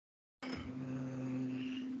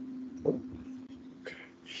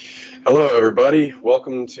Hello, everybody.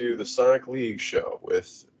 Welcome to the Sonic League show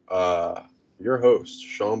with your host,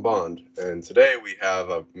 Sean Bond. And today we have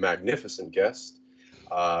a magnificent guest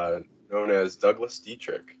known as Douglas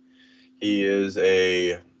Dietrich. He is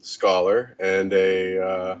a scholar and he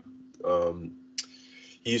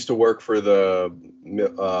used to work for the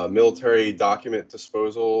military document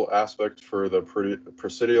disposal aspect for the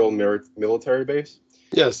Presidial military base.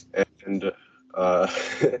 Yes. And uh,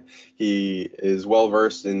 he is well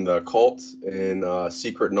versed in the cult and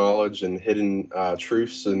secret knowledge and hidden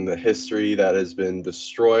truths in the history that has been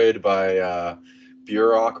destroyed by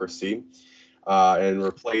bureaucracy and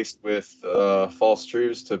replaced with false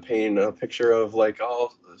truths to paint a picture of like,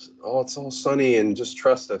 oh, it's all sunny and just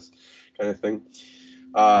trust us, kind of thing.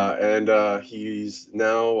 And he's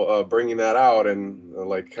now bringing that out and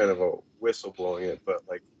like kind of a whistle blowing it, but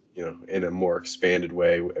like in a more expanded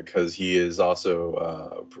way because he is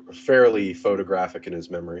also fairly photographic in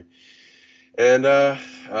his memory, and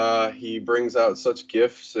he brings out such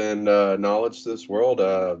gifts and knowledge to this world.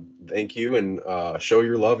 Thank you, and show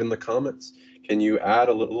your love in the comments. Can you add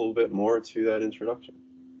a little bit more to that introduction?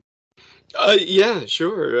 Yeah,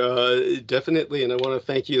 sure. Definitely. And I want to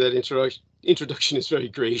thank you. That introduction is very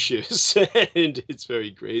gracious and it's very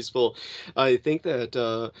graceful. I think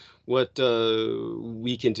that what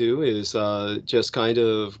we can do is just kind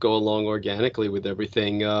of go along organically with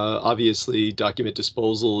everything. Obviously, document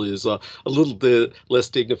disposal is a little bit less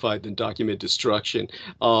dignified than document destruction.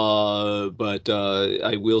 But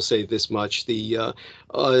I will say this much. I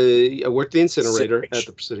worked the incinerator at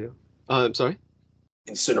the Presidio. I'm sorry?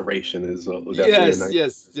 Incineration is definitely a Yes, nice.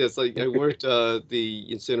 yes, yes. I worked the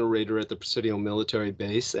incinerator at the Presidio military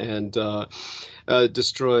base and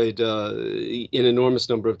destroyed an enormous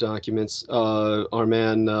number of documents. Our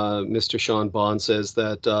man, Mr. Sean Bond, says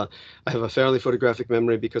that I have a fairly photographic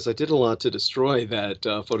memory because I did a lot to destroy that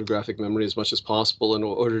photographic memory as much as possible in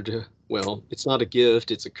order to, well, it's not a gift,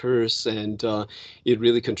 it's a curse, and it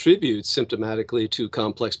really contributes symptomatically to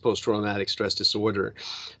complex post-traumatic stress disorder.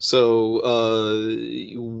 So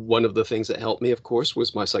one of the things that helped me, of course,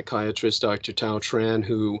 was my psychiatrist, Dr. Tao Tran,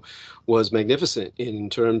 who was magnificent in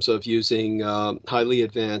terms of using highly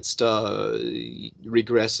advanced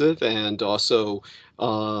regressive and also,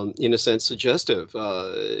 in a sense, suggestive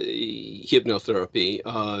hypnotherapy.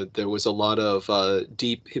 There was a lot of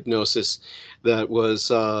deep hypnosis that was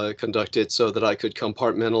conducted so that I could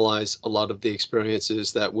compartmentalize a lot of the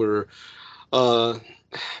experiences that were uh,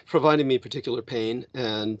 providing me particular pain.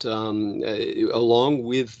 And along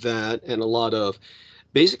with that, and a lot of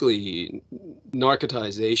basically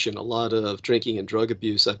narcotization, a lot of drinking and drug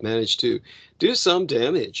abuse, I've managed to do some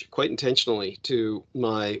damage quite intentionally to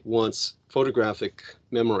my once photographic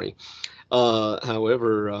memory.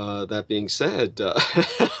 However, that being said,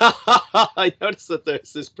 I noticed that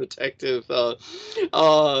there's this protective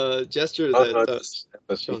gesture that Just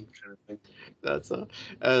empathy Sean, kind of thing. that's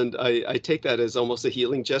and I take that as almost a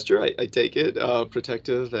healing gesture. I take it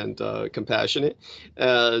protective and compassionate,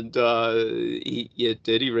 and at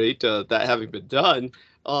any rate, that having been done,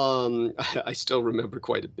 I still remember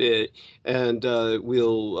quite a bit, and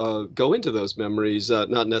we'll go into those memories,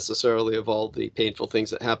 not necessarily of all the painful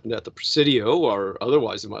things that happened at the Presidio or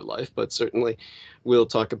otherwise in my life, but certainly we'll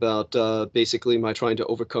talk about basically my trying to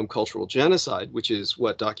overcome cultural genocide, which is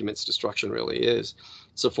what documents destruction really is.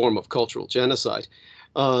 It's a form of cultural genocide.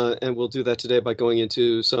 And we'll do that today by going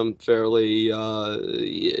into some fairly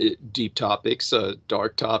deep topics,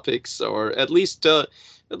 dark topics, or at least topics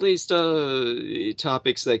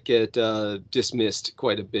that get dismissed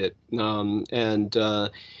quite a bit. And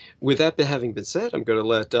with that having been said, I'm going to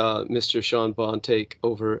let Mr. Sean Bond take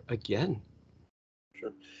over again.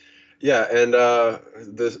 Sure. Yeah, and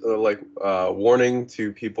this warning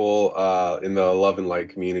to people in the love and light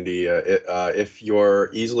community: if you're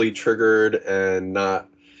easily triggered and not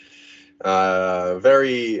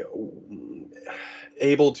very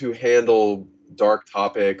able to handle dark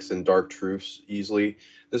topics and dark truths easily,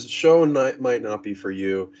 this show might not be for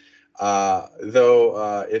you.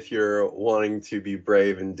 Though, if you're wanting to be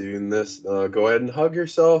brave and doing this, go ahead and hug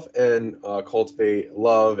yourself and cultivate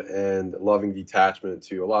love and loving detachment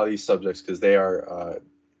to a lot of these subjects because they are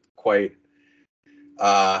quite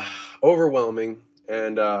uh, overwhelming.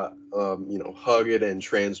 And hug it and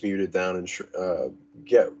transmute it down and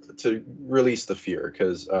get to release the fear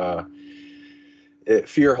because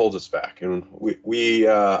fear holds us back, and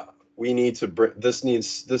we need to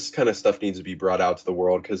this kind of stuff needs to be brought out to the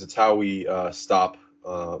world because it's how we stop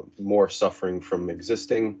more suffering from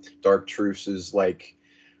existing. Dark truths is like,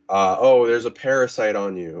 oh, there's a parasite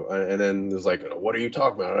on you, and then there's like, what are you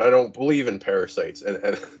talking about? I don't believe in parasites,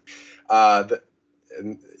 and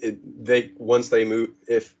once they move,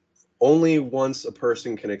 if only once a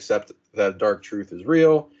person can accept that dark truth is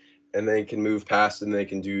real, and they can move past and they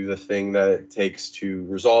can do the thing that it takes to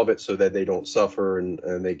resolve it so that they don't suffer,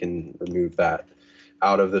 and they can remove that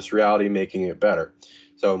out of this reality, making it better.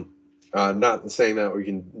 So not saying that we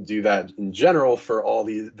can do that in general for all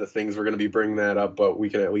the things we're going to be bringing that up, but we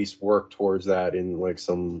can at least work towards that in like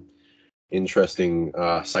some interesting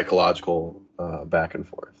psychological back and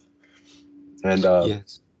forth. And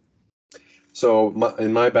Yes. so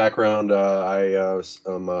in my background, I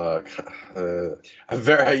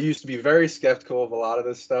used to be very skeptical of a lot of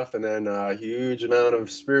this stuff, and then a huge amount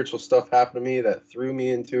of spiritual stuff happened to me that threw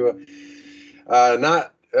me into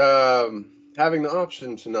not having the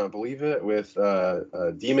option to not believe it, with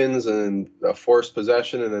demons and forced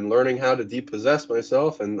possession, and then learning how to depossess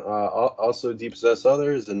myself and also depossess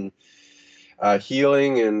others, and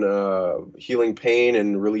healing and healing pain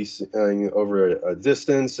and releasing over a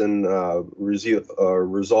distance, and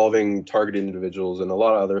resolving targeted individuals, and a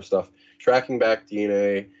lot of other stuff, tracking back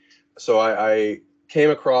DNA. So I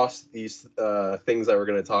came across these things that we're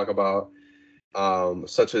going to talk about,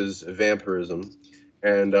 such as vampirism.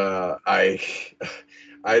 And it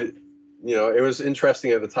was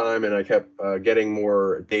interesting at the time, and I kept getting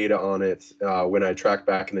more data on it when I tracked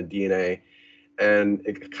back in the DNA. And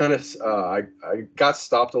it kind of, I got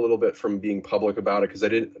stopped a little bit from being public about it because I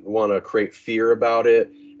didn't want to create fear about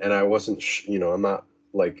it. And I wasn't, I'm not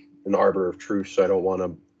like an arbiter of truth, so I don't want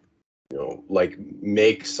to, like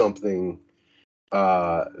make something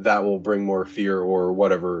that will bring more fear or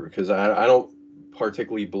whatever, because I don't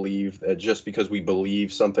particularly believe that just because we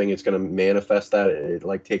believe something, it's going to manifest that. It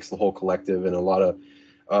like takes the whole collective and a lot of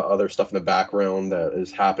other stuff in the background that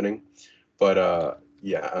is happening. But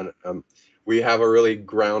we have a really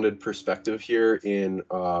grounded perspective here in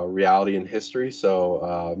reality and history,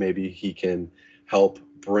 so maybe he can help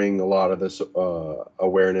bring a lot of this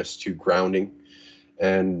awareness to grounding.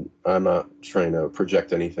 And I'm not trying to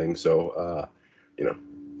project anything, so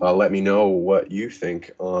let me know what you think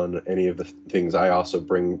on any of the things I also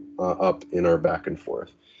bring up in our back and forth.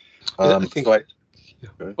 I think.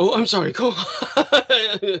 Oh, I'm sorry. Go on.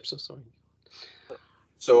 I'm so sorry.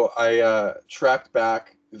 So I tracked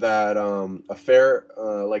back that a fair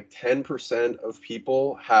like 10% of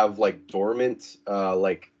people have like dormant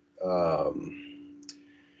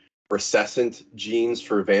recessant genes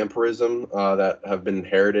for vampirism that have been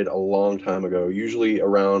inherited a long time ago, usually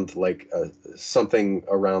around like something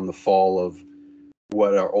around the fall of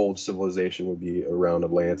what our old civilization would be, around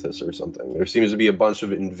Atlantis or something. There seems to be a bunch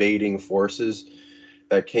of invading forces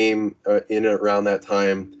that came in around that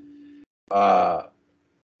time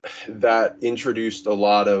that introduced a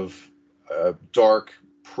lot of dark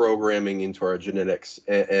programming into our genetics,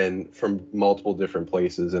 and from multiple different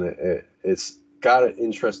places. And it's got an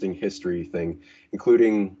interesting history thing,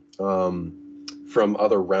 including from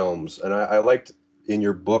other realms. And I liked in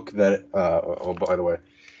your book that, oh, by the way,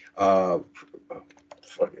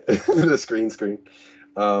 the screen.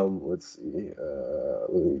 Let's see.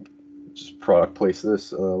 Let me just product place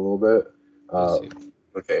this a little bit.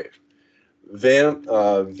 Okay.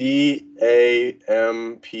 Vamphrology.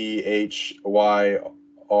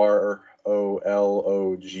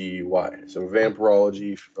 So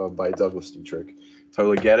Vampirology by Douglas Dietrich.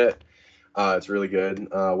 Totally get it. It's really good.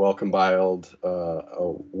 Well compiled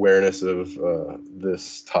awareness of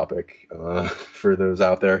this topic for those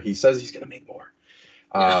out there. He says he's going to make more.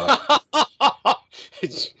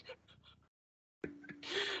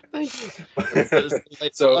 Thank you.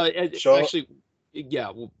 So actually,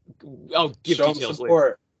 yeah, I'll give show details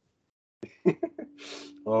support.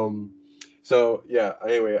 So yeah,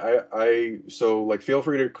 anyway, I so like feel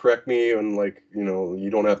free to correct me, and like, you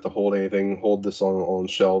don't have to hold anything, hold this on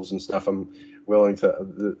shelves and stuff. I'm willing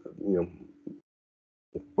to,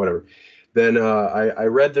 whatever. Then I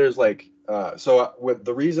read there's like with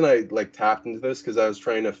the reason I like tapped into this, because I was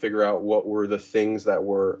trying to figure out what were the things that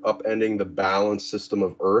were upending the balance system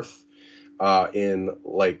of Earth, in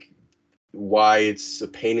like why it's a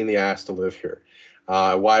pain in the ass to live here,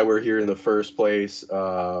 why we're here in the first place,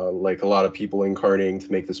 like a lot of people incarnating to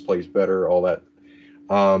make this place better, all that.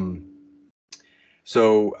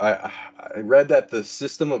 So I read that the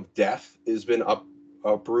system of death has been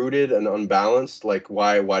uprooted and unbalanced. Like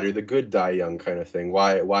why do the good die young, kind of thing?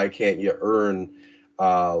 Why can't you earn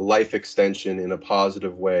life extension in a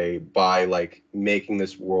positive way by like making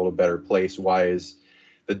this world a better place? Why is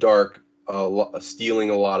the dark stealing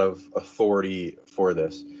a lot of authority for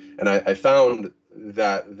this? And I found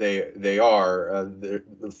that they are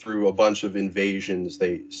through a bunch of invasions.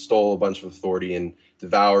 They stole a bunch of authority and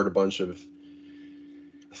devoured a bunch of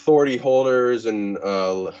authority holders and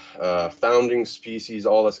founding species,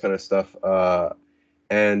 all this kind of stuff.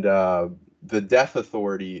 And the death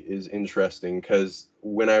authority is interesting because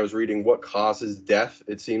when I was reading what causes death,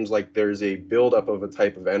 it seems like there's a buildup of a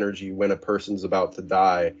type of energy when a person's about to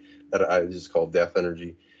die that I just call death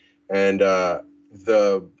energy. And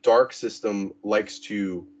the dark system likes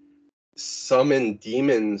to summon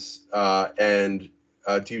demons and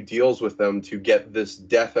do deals with them to get this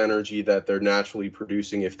death energy that they're naturally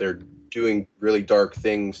producing if they're doing really dark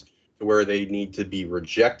things to where they need to be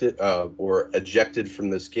rejected or ejected from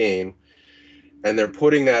this game. And they're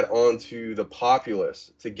putting that onto the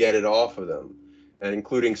populace to get it off of them, and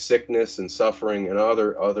including sickness and suffering and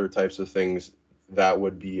other types of things that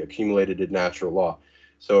would be accumulated in natural law.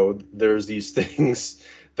 So there's these things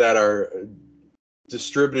that are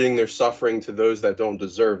distributing their suffering to those that don't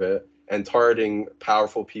deserve it, and targeting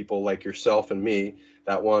powerful people like yourself and me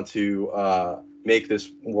that want to make this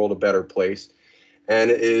world a better place, and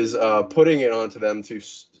is putting it onto them to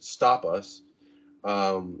stop us.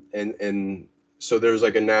 And so there's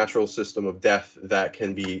like a natural system of death that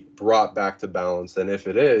can be brought back to balance. And if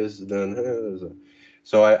it is, then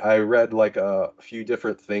so I read like a few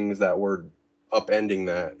different things that were upending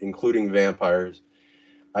that, including vampires.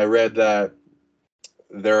 I read that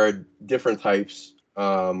there are different types.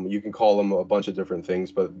 You can call them a bunch of different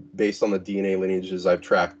things, but based on the DNA lineages I've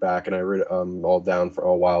tracked back, and I read all down for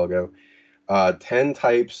a while ago, 10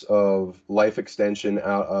 types of life extension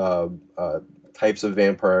types of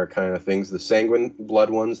vampire kind of things. The sanguine blood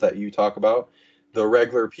ones that you talk about, the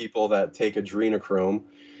regular people that take adrenochrome,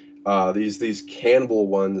 these cannibal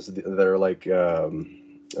ones that are like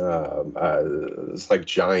it's like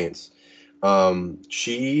giants.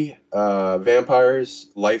 Vampires,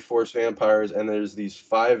 life force vampires, and there's these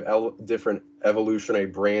 5 different evolutionary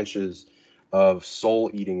branches of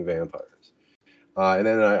soul-eating vampires. And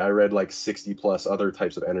then I read like 60 plus other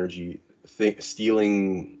types of energy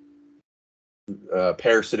stealing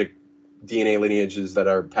parasitic DNA lineages that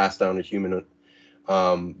are passed down to human,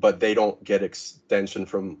 but they don't get extension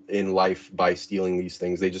from in life by stealing these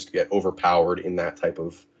things. They just get overpowered in that type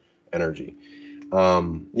of energy.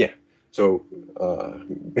 Yeah. So,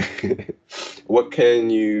 what can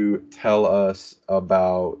you tell us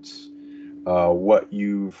about what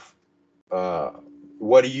do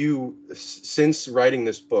you, since writing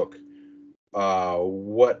this book,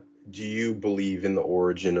 what do you believe in the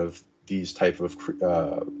origin of these type of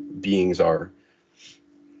beings are?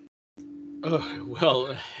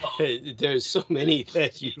 Well, there's so many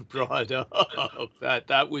that you brought up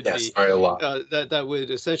that would Yes, be a lot. that would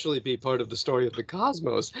essentially be part of the story of the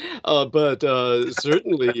cosmos. But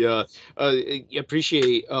certainly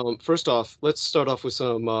appreciate. First off, let's start off with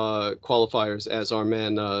some qualifiers, as our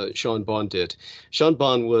man Sean Bond did. Sean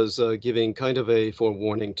Bond was giving kind of a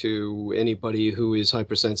forewarning to anybody who is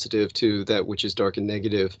hypersensitive to that which is dark and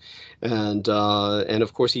negative, and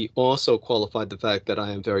of course he also qualified the fact that I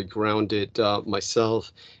am very grounded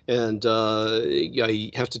myself, and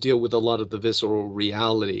I have to deal with a lot of the visceral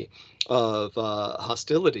reality of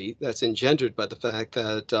hostility that's engendered by the fact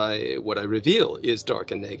that what I reveal is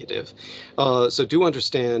dark and negative. So do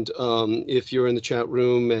understand, if you're in the chat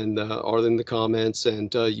room and are in the comments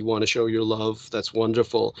and you want to show your love, that's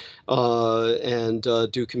wonderful. And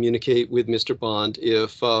do communicate with Mr. Bond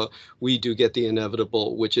if we do get the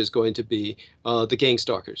inevitable, which is going to be the gang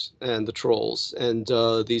stalkers and the trolls. And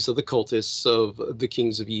these are the cultists of the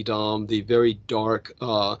kings of Edom, the very dark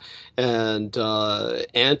and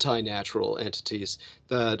anti-natural entities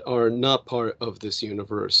that are not part of this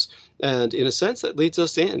universe. And in a sense, that leads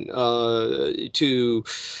us in to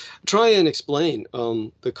try and explain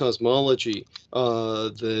the cosmology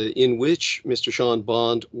in which Mr. Sean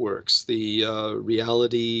Bond works, the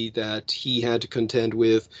reality that he had to contend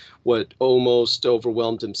with, what almost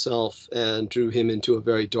overwhelmed himself and drew him into a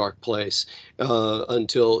very dark place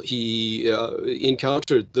until he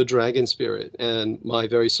encountered the dragon spirit. And my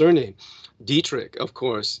very surname, Dietrich, of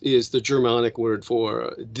course, is the Germanic word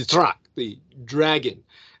for Dietrich, the dragon.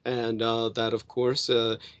 And that, of course,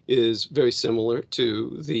 is very similar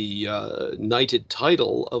to the knighted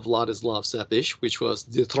title of Ladislav Sepish, which was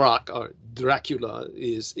Dietrich, or Dracula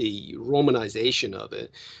is a romanization of it,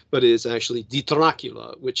 but is actually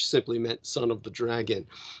Dietrachula, which simply meant son of the dragon.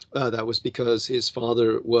 That was because his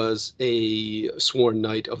father was a sworn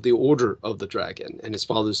knight of the Order of the Dragon, and his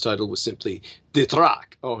father's title was simply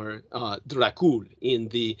Dietrich, or Dracul, in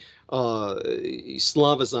the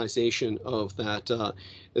Slavicization of that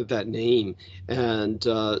that name. And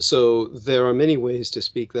so there are many ways to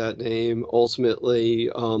speak that name. Ultimately,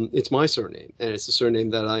 it's my surname, and it's the surname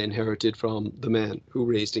that I inherited from the man who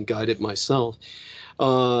raised and guided myself.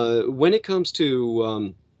 When it comes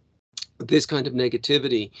to this kind of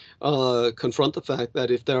negativity, confront the fact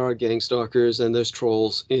that if there are gang stalkers and there's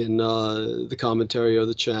trolls in the commentary or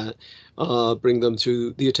the chat, bring them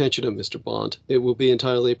to the attention of Mr. Bond. It will be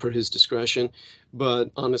entirely per his discretion,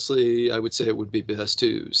 but honestly, I would say it would be best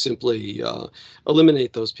to simply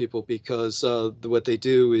eliminate those people, because what they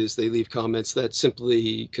do is they leave comments that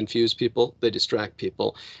simply confuse people, they distract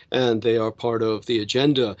people, and they are part of the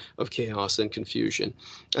agenda of chaos and confusion.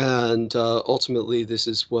 And ultimately, this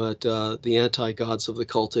is what the anti-gods of the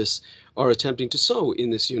cultists are attempting to sow in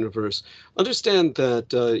this universe. Understand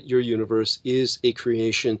that your universe is a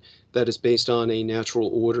creation that is based on a natural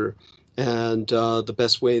order. And the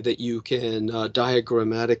best way that you can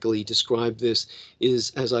diagrammatically describe this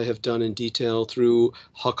is, as I have done in detail, through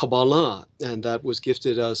HaKabbalah. And that was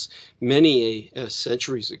gifted us many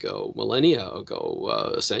centuries ago, millennia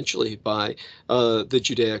ago, essentially, by the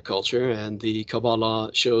Judaic culture. And the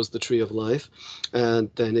Kabbalah shows the tree of life. And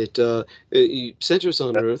then it centers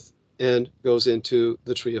on earth and goes into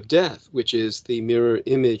the tree of death, which is the mirror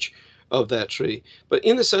image of that tree. But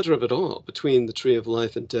in the center of it all, between the tree of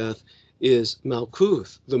life and death, is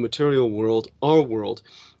Malkuth, the material world, our world,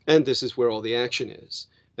 and this is where all the action is.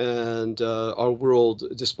 And our world,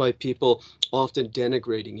 despite people often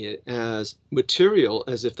denigrating it as material,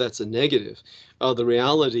 as if that's a negative, the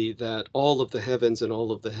reality that all of the heavens and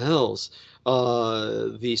all of the hells,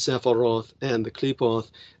 the Sephiroth and the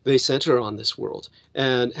Klipoth, they center on this world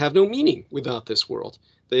and have no meaning without this world.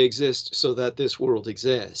 They exist so that this world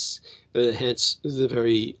exists, hence the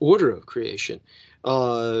very order of creation.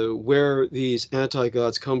 Where these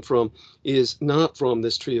anti-gods come from is not from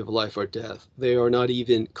this tree of life or death. They are not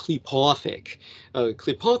even Klipothic.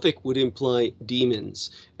 Klipothic would imply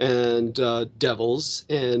demons and devils,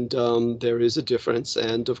 and there is a difference.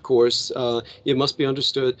 And of course, it must be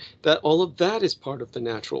understood that all of that is part of the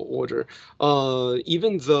natural order.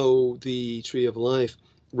 Even though the tree of life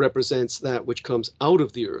represents that which comes out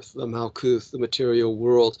of the earth, the Malkuth, the material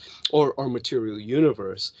world, or our material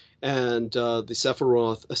universe, and the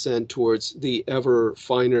Sephiroth ascend towards the ever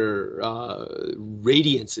finer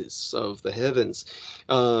radiances of the heavens.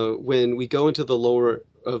 When we go into the lower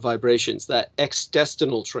vibrations, that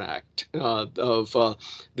extestinal tract of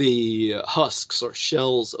the husks or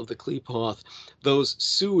shells of the Klepoth, those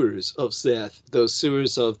sewers of Seth, those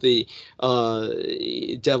sewers of the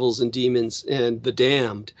devils and demons and the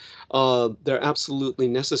damned, they're absolutely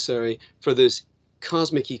necessary for this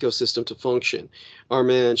cosmic ecosystem to function. Our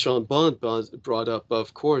man Sean Bond brought up,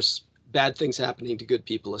 of course, bad things happening to good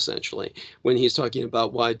people, essentially, when he's talking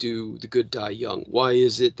about why do the good die young? Why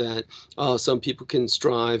is it that some people can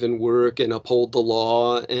strive and work and uphold the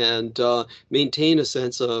law and maintain a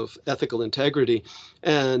sense of ethical integrity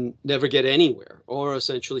and never get anywhere, or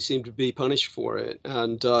essentially seem to be punished for it?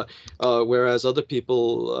 And whereas other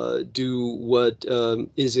people do what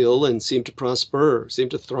is ill and seem to prosper, seem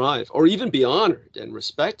to thrive, or even be honored and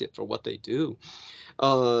respected for what they do.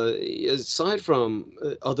 Aside from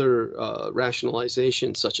other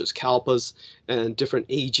rationalizations such as kalpas and different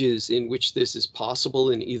ages in which this is possible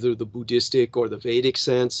in either the Buddhistic or the Vedic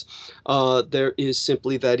sense, there is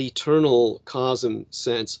simply that eternal cosm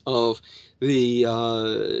sense of the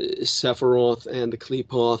Sephiroth and the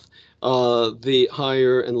Klepoth, the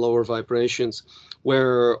higher and lower vibrations,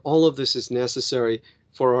 where all of this is necessary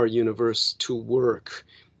for our universe to work.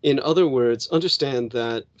 In other words, understand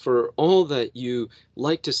that for all that you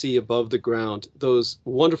like to see above the ground, those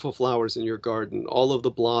wonderful flowers in your garden, all of the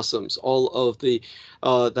blossoms, all of the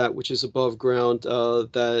that which is above ground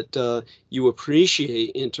that you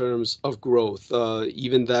appreciate in terms of growth,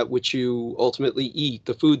 even that which you ultimately eat,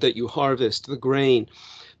 the food that you harvest, the grain.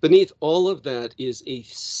 Beneath all of that is a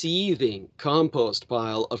seething compost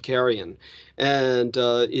pile of carrion, and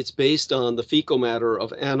it's based on the fecal matter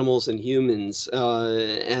of animals and humans,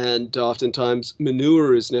 and oftentimes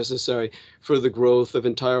manure is necessary for the growth of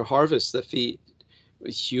entire harvests that feed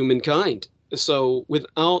humankind. So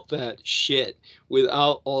without that shit,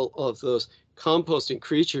 without all of those composting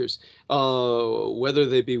creatures, whether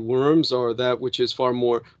they be worms or that which is far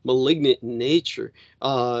more malignant in nature,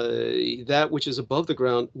 that which is above the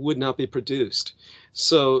ground would not be produced.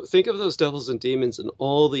 So think of those devils and demons and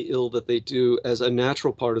all the ill that they do as a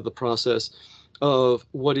natural part of the process of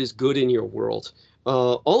what is good in your world.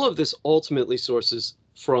 All of this ultimately sources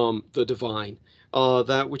from the divine.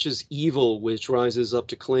 that which is evil, which rises up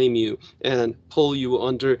to claim you and pull you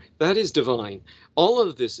under, that is divine. All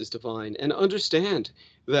of this is divine. And understand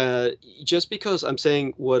that just because I'm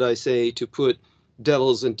saying what I say to put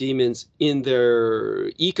devils and demons in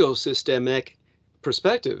their ecosystemic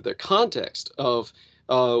perspective, their context of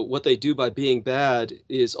what they do by being bad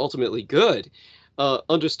is ultimately good.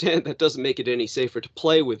 Understand that doesn't make it any safer to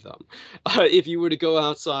play with them. If you were to go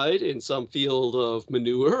outside in some field of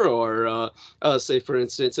manure, or say, for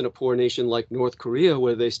instance, in a poor nation like North Korea,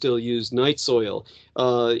 where they still use night soil,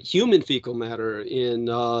 human fecal matter in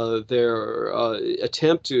their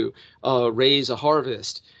attempt to raise a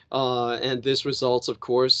harvest. And this results, of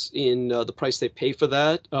course, in the price they pay for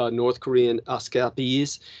that. North Korean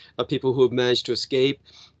escapees, people who have managed to escape,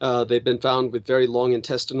 they've been found with very long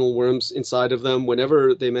intestinal worms inside of them.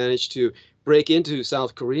 Whenever they manage to break into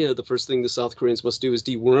South Korea, the first thing the South Koreans must do is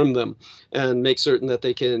deworm them and make certain that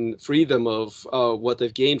they can free them of what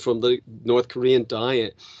they've gained from the North Korean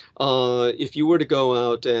diet. If you were to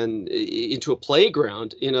go out and into a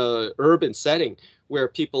playground in an urban setting where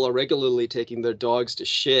people are regularly taking their dogs to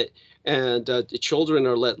shit, and the children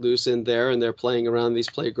are let loose in there and they're playing around these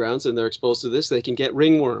playgrounds and they're exposed to this, they can get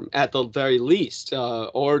ringworm at the very least,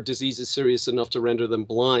 or diseases serious enough to render them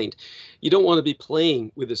blind. You don't want to be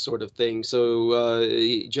playing with this sort of thing. So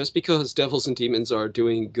just because devils and demons are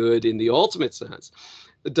doing good in the ultimate sense,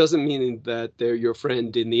 it doesn't mean that they're your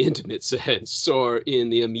friend in the intimate sense or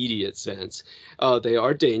in the immediate sense. They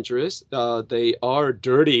are dangerous. They are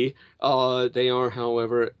dirty. They are,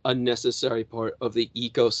 however, a necessary part of the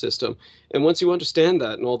ecosystem. And once you understand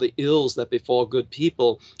that and all the ills that befall good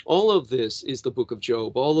people, all of this is the book of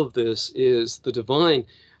Job. All of this is the divine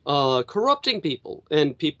corrupting people,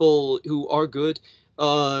 and people who are good.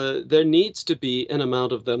 There needs to be an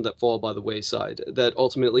amount of them that fall by the wayside, that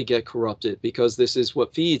ultimately get corrupted, because this is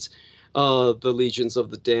what feeds the legions of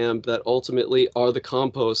the damned, that ultimately are the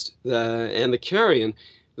compost and the carrion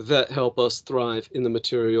that help us thrive in the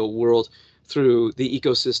material world through the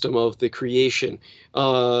ecosystem of the creation.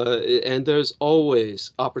 And there's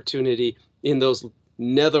always opportunity in those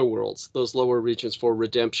netherworlds, those lower regions, for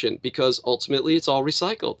redemption, because ultimately it's all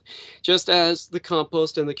recycled. Just as the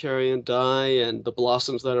compost and the carrion die and the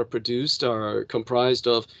blossoms that are produced are comprised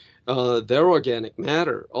of their organic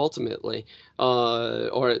matter, ultimately,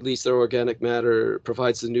 or at least their organic matter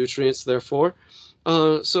provides the nutrients, therefore.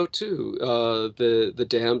 So too, the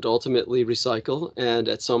damned ultimately recycle, and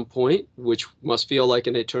at some point, which must feel like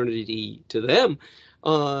an eternity to them,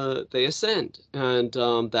 they ascend, and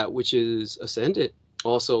that which is ascended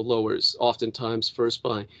also lowers, oftentimes first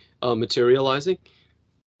by materializing,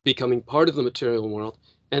 becoming part of the material world,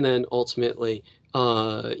 and then ultimately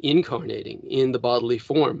incarnating in the bodily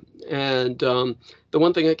form. And the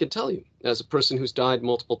one thing I can tell you, as a person who's died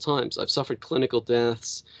multiple times, I've suffered clinical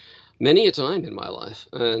deaths many a time in my life,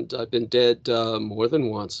 and I've been dead more than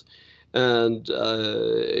once. And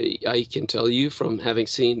I can tell you, from having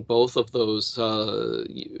seen both of those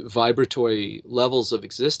vibratory levels of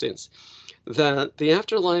existence, that the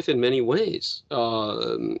afterlife in many ways,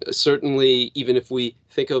 certainly even if we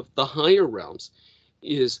think of the higher realms,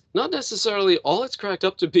 is not necessarily all it's cracked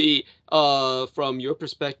up to be from your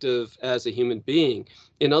perspective as a human being.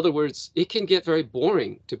 In other words, it can get very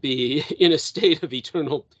boring to be in a state of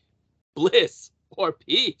eternal bliss or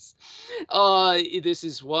peace. This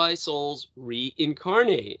is why souls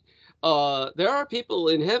reincarnate. There are people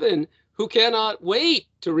in heaven who cannot wait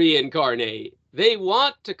to reincarnate. They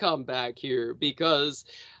want to come back here because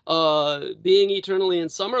being eternally in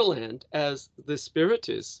Summerland, as the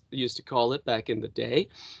Spiritists used to call it back in the day,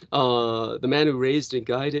 the man who raised and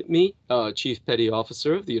guided me, Chief Petty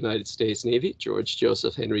Officer of the United States Navy, George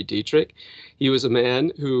Joseph Henry Dietrich, he was a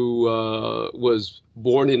man who was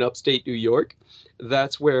born in upstate New York.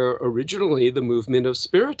 That's where originally the movement of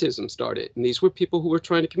Spiritism started. And these were people who were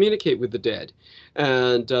trying to communicate with the dead.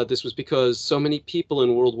 And this was because so many people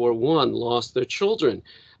in World War I lost their children.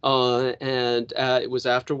 And it was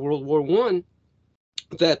after World War I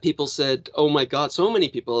that people said, oh my God, so many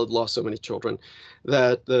people had lost so many children,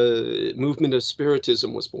 that the movement of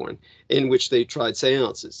Spiritism was born, in which they tried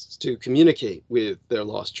seances to communicate with their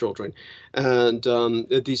lost children. And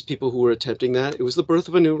these people who were attempting that, it was the birth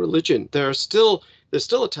of a new religion. There's still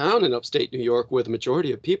a town in upstate New York where the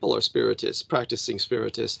majority of people are Spiritists, practicing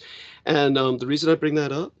Spiritists. And the reason I bring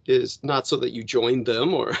that up is not so that you join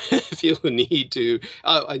them or feel the need to,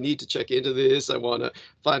 I need to check into this, I want to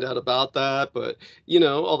find out about that. But, you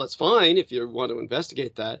know, all that's fine if you want to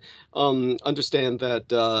investigate that. Understand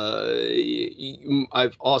that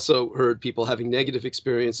I've also heard people having negative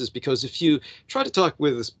experiences because if you try to talk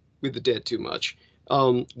with the dead too much,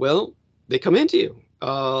 well, they come into you.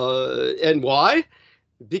 And why?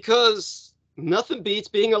 Because nothing beats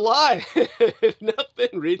being alive. Nothing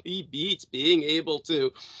really beats being able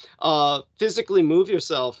to physically move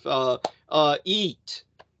yourself, eat,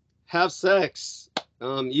 have sex,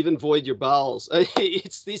 even void your bowels.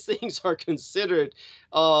 These things are considered,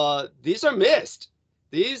 these are missed.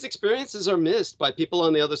 These experiences are missed by people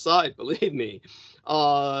on the other side, believe me.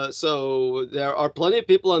 So there are plenty of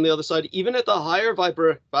people on the other side, even at the higher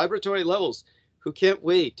vibratory levels, who can't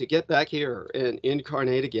wait to get back here and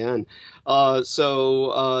incarnate again. You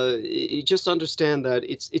just understand that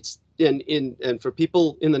it's and for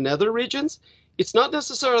people in the nether regions, it's not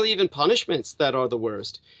necessarily even punishments that are the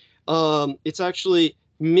worst. It's actually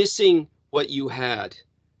missing what you had.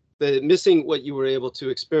 Missing what you were able to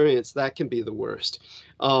experience, that can be the worst.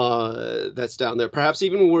 That's down there. Perhaps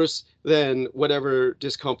even worse than whatever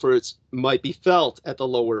discomforts might be felt at the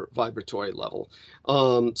lower vibratory level.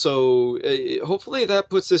 Hopefully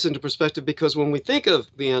that puts this into perspective, because when we think of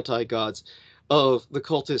the anti-gods, of the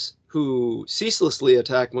cultists who ceaselessly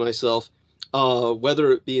attack myself,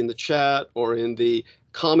 whether it be in the chat or in the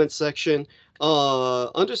comment section,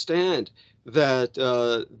 understand that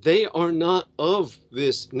they are not of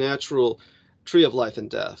this natural tree of life and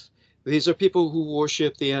death. These are people who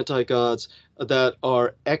worship the anti-gods that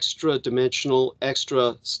are extra-dimensional,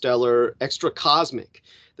 extra-stellar, extra-cosmic.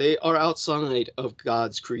 They are outside of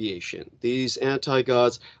God's creation. These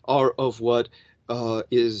anti-gods are of what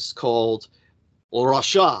is called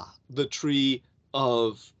Rasha, the tree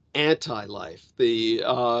of anti-life, the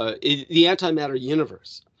antimatter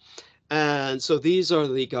universe. And so these are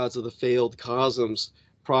the gods of the failed cosmos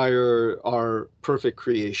prior our perfect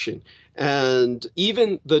creation. And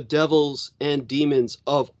even the devils and demons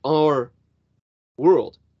of our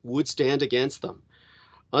world would stand against them.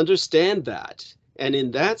 Understand that. And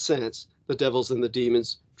in that sense, the devils and the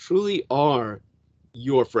demons truly are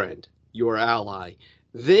your friend, your ally.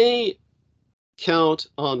 They count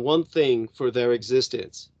on one thing for their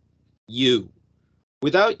existence: you.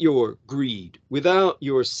 Without your greed, without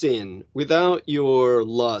your sin, without your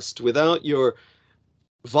lust, without your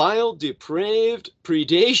vile, depraved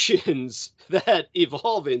predations that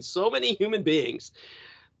evolve in so many human beings,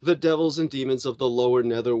 the devils and demons of the lower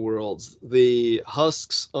nether worlds, the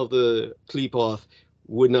husks of the Qliphoth,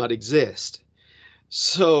 would not exist.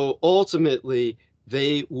 So ultimately,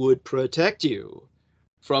 they would protect you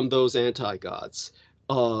from those anti-gods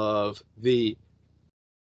of the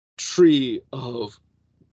tree of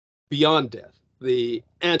beyond death, the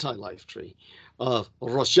anti-life tree of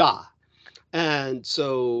Rasha. And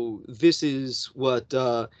so this is what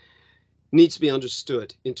needs to be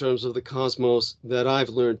understood in terms of the cosmos that I've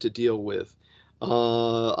learned to deal with.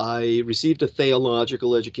 I received a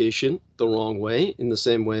theological education the wrong way, in the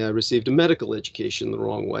same way I received a medical education the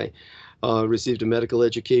wrong way. Received a medical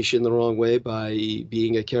education the wrong way by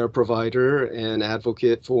being a care provider and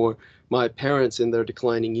advocate for my parents in their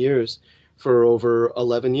declining years for over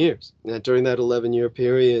 11 years. And during that 11-year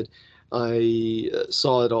period, I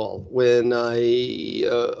saw it all. When I,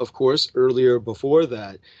 of course, earlier before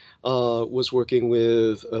that, was working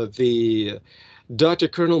with the Dr.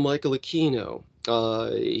 Colonel Michael Aquino.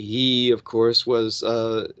 He, of course, was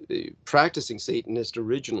practicing Satanist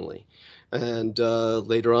originally, and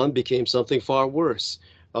later on became something far worse,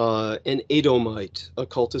 an Edomite, a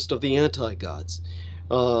cultist of the anti-gods.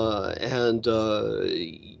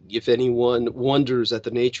 If anyone wonders at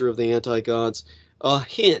the nature of the anti-gods, a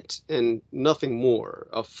hint and nothing more,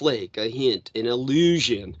 a flake, a hint, an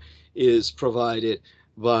illusion is provided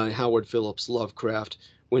by Howard Phillips Lovecraft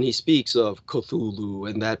when he speaks of Cthulhu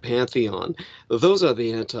and that pantheon. Those are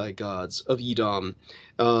the anti-gods of Edom.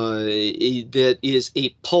 That is a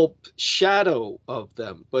pulp shadow of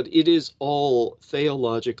them, but it is all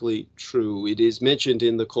theologically true. It is mentioned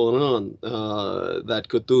in the Quran that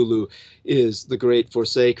Cthulhu is the great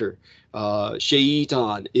forsaker.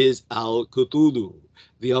 Shaitan is Al-Cthulhu,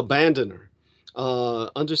 the abandoner.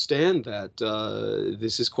 Understand that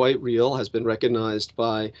this is quite real, has been recognized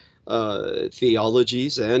by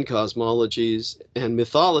theologies and cosmologies and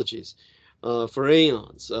mythologies for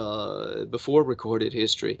aeons before recorded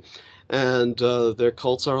history. And their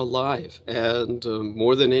cults are alive, and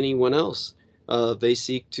more than anyone else, they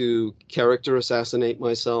seek to character assassinate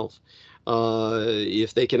myself.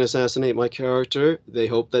 If they can assassinate my character, they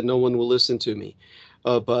hope that no one will listen to me.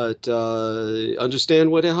 But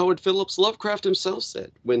understand what Howard Phillips Lovecraft himself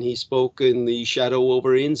said when he spoke in The Shadow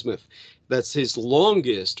over Innsmouth. That's his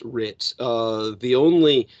longest writ, the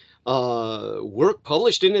only work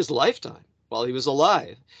published in his lifetime while he was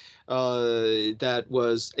alive, that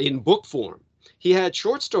was in book form. He had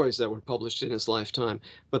short stories that were published in his lifetime,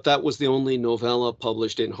 but that was the only novella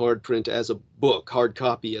published in hard print as a book, hard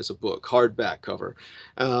copy as a book, hardback cover,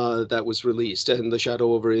 that was released. And The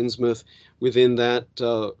Shadow over Innsmouth, within that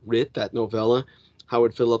that novella,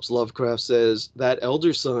 Howard Phillips Lovecraft says that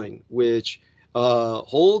elder sign, which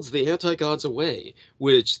holds the anti-gods away,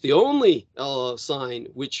 which the only sign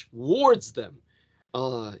which wards them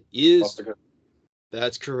is,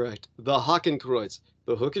 that's correct, the Hakenkreuz,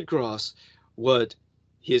 the hooked cross, what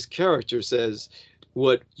his character says,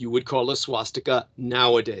 what you would call a swastika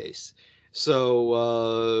nowadays.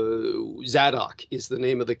 So Zadok is the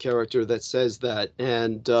name of the character that says that,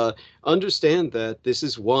 and understand that this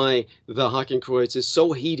is why the Hakenkreuz is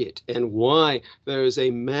so hated and why there is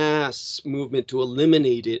a mass movement to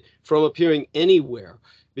eliminate it from appearing anywhere,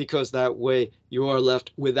 because that way you are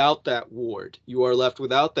left without that ward. You are left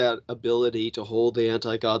without that ability to hold the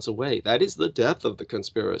anti-gods away. That is the death of the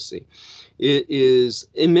conspiracy. It is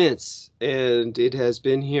immense, and it has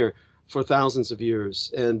been here for thousands of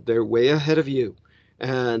years, and they're way ahead of you,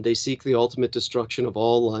 and they seek the ultimate destruction of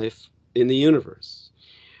all life in the universe.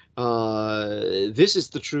 This is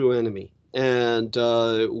the true enemy, and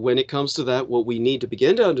when it comes to that, what we need to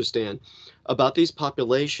begin to understand about these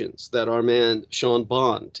populations that our man Sean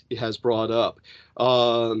Bond has brought up,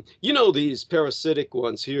 you know, these parasitic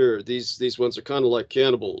ones here, these ones are kind of like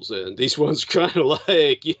cannibals, and these ones are kind of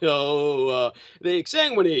like, you know, they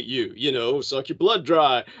exsanguinate you, you know, suck your blood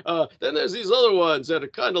dry. Then there's these other ones that are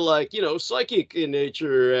kind of like, you know, psychic in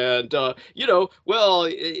nature, and you know, well,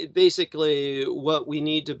 basically what we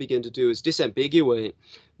need to begin to do is disambiguate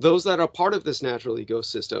those that are part of this natural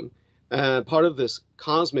ecosystem, part of this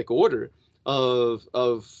cosmic order of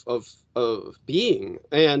being,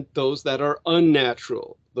 and those that are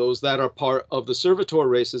unnatural, those that are part of the servitor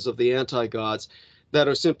races of the anti-gods that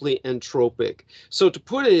are simply entropic. So to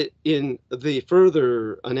put it in the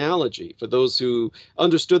further analogy, for those who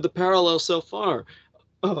understood the parallel so far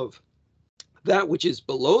of that which is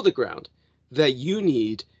below the ground, that you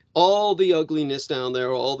need all the ugliness down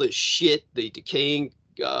there, all the shit, the decaying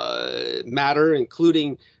matter,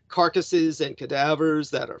 including carcasses and cadavers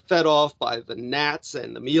that are fed off by the gnats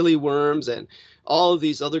and the mealyworms and all of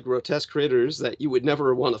these other grotesque critters that you would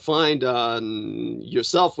never want to find on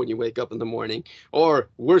yourself when you wake up in the morning, or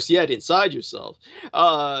worse yet, inside yourself.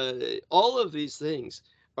 All of these things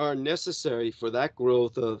are necessary for that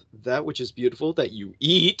growth of that which is beautiful that you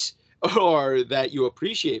eat, or that you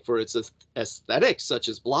appreciate for its aesthetics, such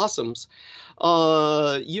as blossoms.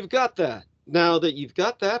 You've got that. Now that you've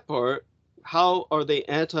got that part, how are the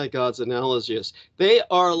anti-gods analogous? They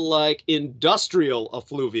are like industrial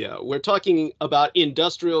effluvia. We're talking about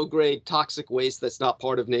industrial grade toxic waste that's not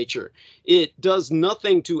part of nature. It does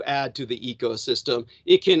nothing to add to the ecosystem.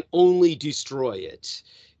 It can only destroy it,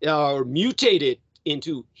 or mutate it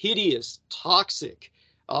into hideous, toxic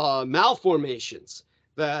malformations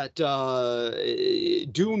that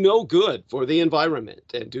do no good for the environment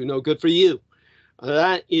and do no good for you.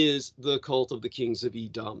 That is the cult of the kings of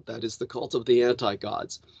Edom. That is the cult of the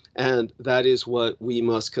anti-gods. And that is what we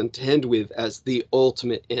must contend with as the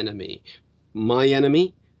ultimate enemy. My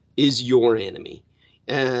enemy is your enemy.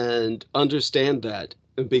 And understand that,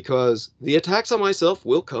 because the attacks on myself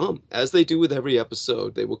will come, as they do with every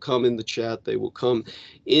episode. They will come in the chat. They will come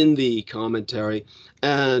in the commentary.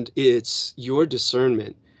 And it's your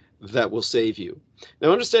discernment that will save you.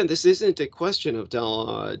 Now, understand, this isn't a question of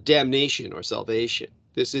damnation or salvation.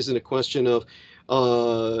 This isn't a question of,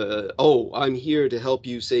 oh, I'm here to help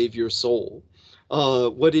you save your soul.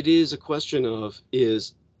 What it is a question of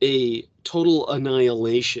is a total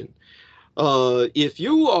annihilation. If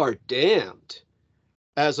you are damned,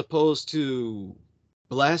 as opposed to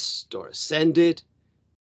blessed or ascended,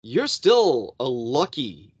 you're still a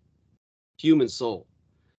lucky human soul,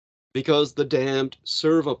 because the damned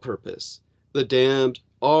serve a purpose. The damned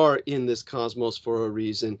are in this cosmos for a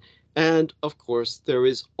reason. And of course, there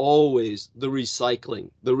is always the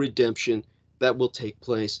recycling, the redemption that will take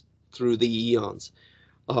place through the eons,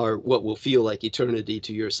 or what will feel like eternity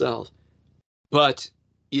to yourself. But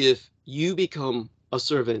if you become a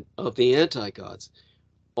servant of the anti-gods,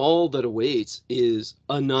 all that awaits is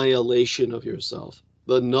annihilation of yourself.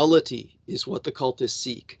 The nullity is what the cultists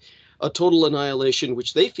seek. A total annihilation,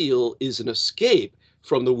 which they feel is an escape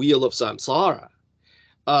from the wheel of samsara.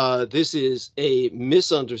 This is a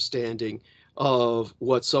misunderstanding of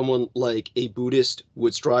what someone like a Buddhist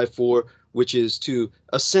would strive for, which is to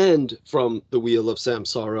ascend from the wheel of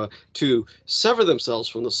samsara, to sever themselves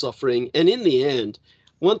from the suffering. And in the end,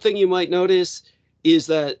 one thing you might notice is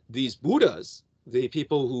that these Buddhas, the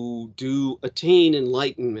people who do attain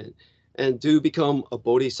enlightenment and do become a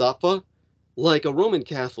bodhisattva, like a Roman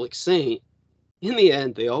Catholic saint, in the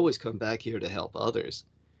end, they always come back here to help others.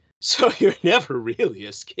 So you're never really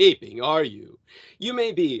escaping, are you? You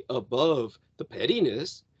may be above the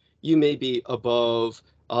pettiness. You may be above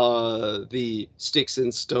the sticks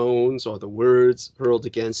and stones or the words hurled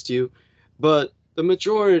against you. But the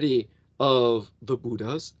majority of the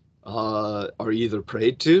Buddhas are either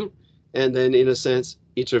prayed to and then, in a sense,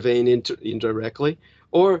 intervene indirectly,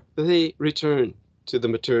 or they return to the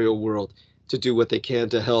material world to do what they can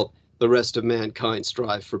to help the rest of mankind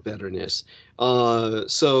strive for betterness.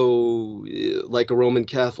 So, like a Roman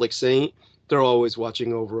Catholic saint, they're always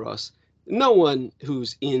watching over us. No one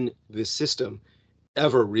who's in this system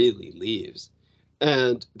ever really leaves.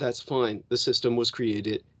 And that's fine. The system was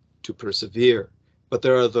created to persevere. But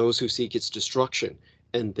there are those who seek its destruction,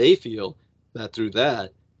 and they feel that through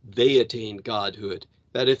that, they attain godhood.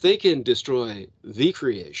 That if they can destroy the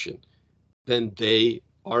creation, then they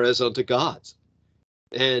are as unto gods.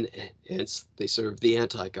 And hence they serve the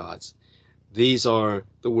anti gods. These are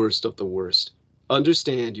the worst of the worst.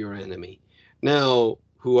 Understand your enemy. Now,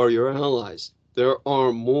 who are your allies? There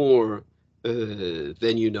are more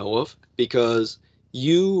than you know of, because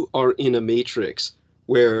you are in a matrix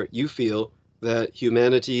where you feel that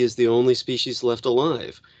humanity is the only species left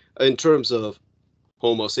alive in terms of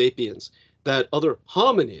Homo sapiens, that other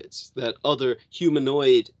hominids, that other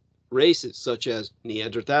humanoid races such as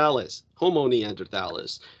Neanderthalis, Homo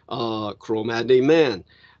neanderthalis, Cro-Magnon man,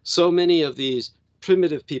 so many of these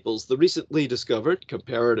primitive peoples, the recently discovered,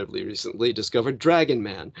 comparatively recently discovered dragon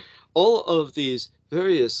man, all of these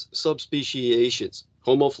various subspeciations,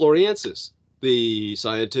 Homo floresiensis, the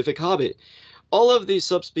scientific hobbit, all of these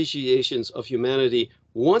subspeciations of humanity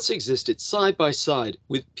once existed side by side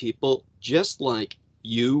with people just like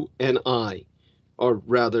you and I. Or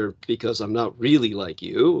rather, because I'm not really like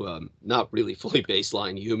you, not really fully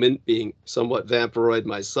baseline human, being somewhat vampiroid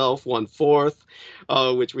myself,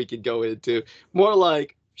 1/4, which we could go into, more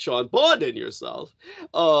like Sean Bond and yourself.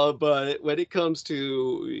 But when it comes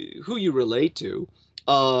to who you relate to,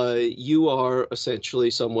 you are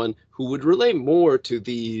essentially someone who would relate more to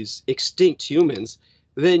these extinct humans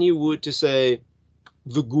than you would to, say,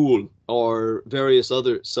 the ghoul or various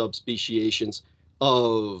other subspeciations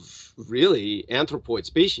of really anthropoid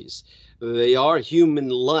species. They are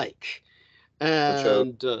human-like. For sure.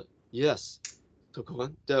 And yes, so go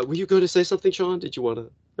on. Were you going to say something, Sean? Did you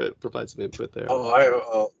want to provide some input there? Oh, I have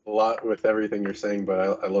a lot with everything you're saying, but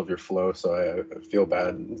I love your flow, so I feel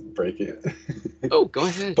bad breaking it. Oh, go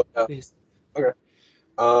ahead, But please. okay.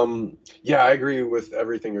 Yeah, I agree with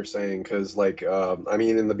everything you're saying because, like, I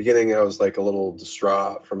mean, in the beginning, I was like a little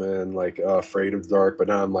distraught from it and like afraid of the dark, but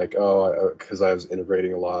now I'm like, oh, because I was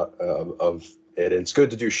integrating a lot of it. And it's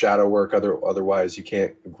good to do shadow work. Otherwise, you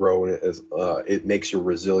can't grow in it as it makes you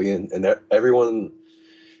resilient. And that everyone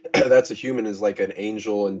that's a human is like an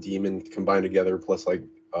angel and demon combined together, plus like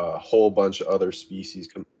a whole bunch of other species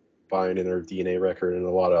combined in their DNA record and a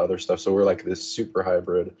lot of other stuff. So we're like this super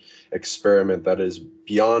hybrid experiment that is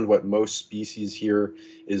beyond what most species here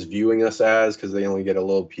is viewing us as, because they only get a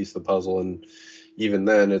little piece of the puzzle, and even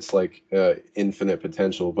then it's like infinite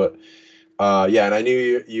potential. But yeah, and I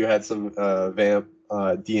knew you had some vamp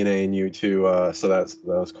DNA in you too, so that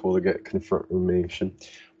was cool to get confirmation.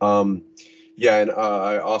 Um, yeah, and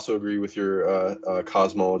I also agree with your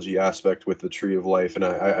cosmology aspect with the tree of life, and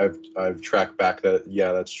I've tracked back that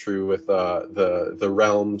yeah, that's true with the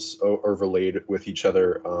realms overlaid with each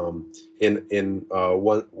other in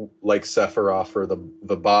one, like Sephiroth for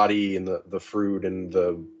the body and the fruit and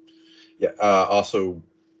the yeah also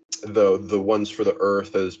the ones for the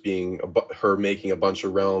earth as being her making a bunch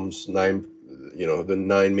of realms, nine, the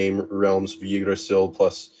nine main realms of Yggdrasil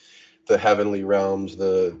plus the heavenly realms,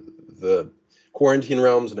 the quarantine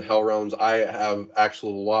realms and hell realms. I have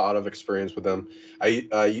actually a lot of experience with them.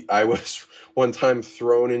 I was one time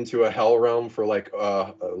thrown into a hell realm for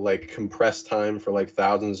like compressed time for like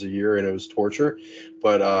thousands a year, and it was torture.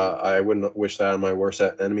 But I wouldn't wish that on my worst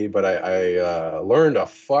enemy. But I learned a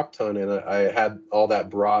fuck ton, and I had all that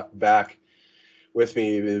brought back with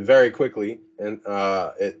me very quickly, and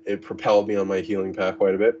it propelled me on my healing path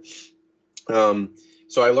quite a bit.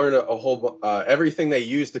 So I learned a whole everything they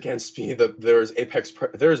used against me. There's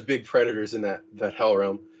there's big predators in that hell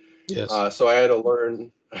realm. Yes. So I had to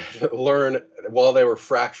learn while they were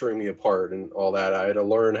fracturing me apart and all that. I had to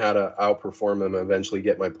learn how to outperform them and eventually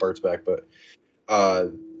get my parts back. But uh,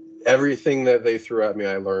 everything that they threw at me,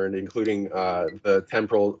 I learned, including the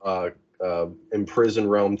temporal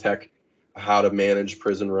imprisoned realm tech, how to manage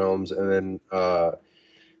prison realms, and then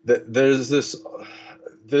there's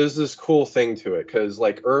this cool thing to it because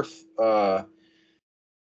like Earth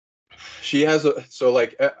She has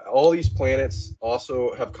all these planets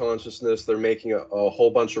also have consciousness. They're making a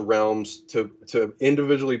whole bunch of realms to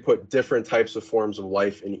individually put different types of forms of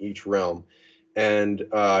life in each realm, and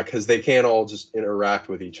because they can't all just interact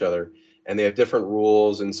with each other, and they have different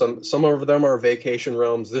rules, and some of them are vacation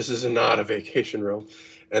realms. This is not a vacation realm,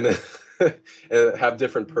 and then and have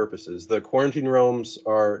different purposes. The quarantine realms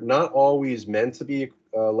are not always meant to be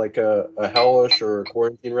like a hellish or a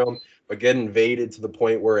quarantine realm, but get invaded to the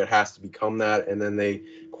point where it has to become that, and then they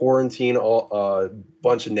quarantine a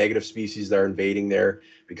bunch of negative species that are invading there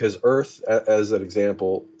because Earth, as an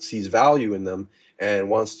example, sees value in them and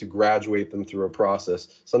wants to graduate them through a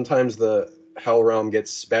process. Sometimes the hell realm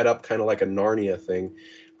gets sped up, kind of like a Narnia thing,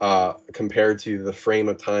 compared to the frame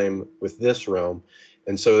of time with this realm.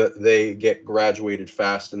 And so that they get graduated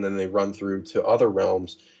fast, and then they run through to other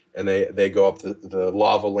realms, and they go up the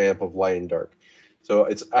lava lamp of light and dark. So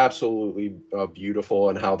it's absolutely beautiful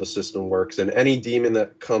in how the system works. And any demon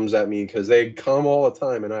that comes at me, because they come all the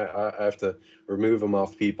time, and I have to remove them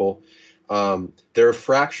off people. They're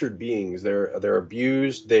fractured beings. They're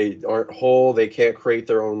abused. They aren't whole. They can't create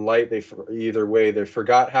their own light. Either way, they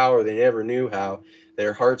forgot how, or they never knew how.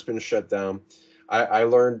 Their heart's been shut down. I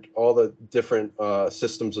learned all the different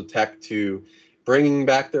systems of tech to bringing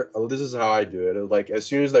back their. Oh, this is how I do it. Like as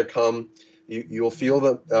soon as they come, you'll feel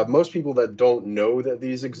that most people that don't know that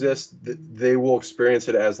these exist, they will experience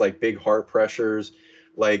it as like big heart pressures,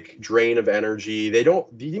 like drain of energy. The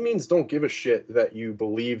demons don't give a shit that you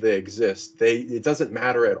believe they exist. It doesn't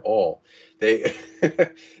matter at all. They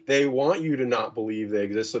they want you to not believe they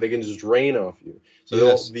exist so they can just drain off you. So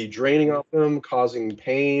Yes. they'll be draining off them, causing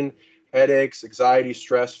pain, headaches, anxiety,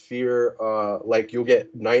 stress, fear. Like you'll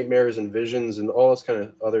get nightmares and visions and all this kind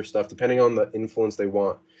of other stuff, depending on the influence they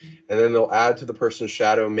want. And then they'll add to the person's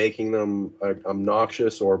shadow, making them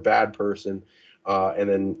obnoxious or a bad person, and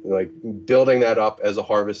then like building that up as a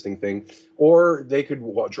harvesting thing. Or they could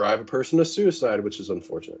drive a person to suicide, which is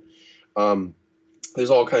unfortunate. There's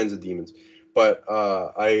all kinds of demons, but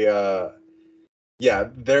yeah,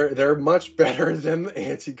 they're much better than the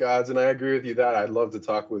anti-gods, and I agree with you that. I'd love to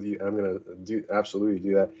talk with you. I'm gonna absolutely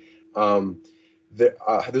do that.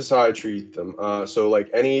 This is how I treat them. So like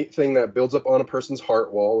anything that builds up on a person's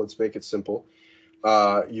heart wall, let's make it simple.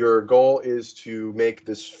 Your goal is to make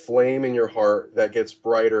this flame in your heart that gets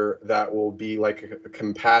brighter, that will be like a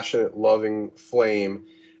compassionate, loving flame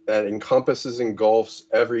that engulfs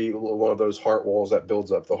every one of those heart walls that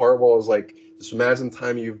builds up. The heart wall is like, just imagine the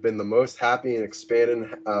time you've been the most happy and expanding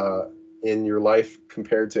in your life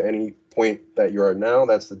compared to any point that you are now.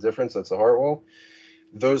 That's the difference. That's the heart wall.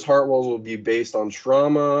 Those heart walls will be based on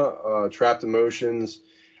trauma, trapped emotions,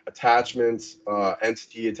 attachment,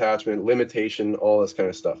 entity attachment, limitation, all this kind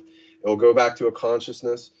of stuff. It will go back to a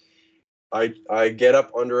consciousness. I get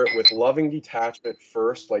up under it with loving detachment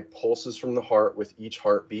first, like pulses from the heart with each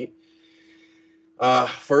heartbeat.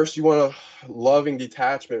 First, you want a loving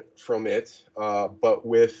detachment from it, but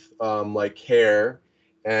with like care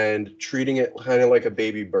and treating it kind of like a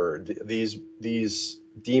baby bird. These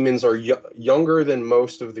demons are younger than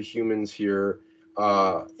most of the humans here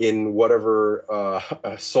in whatever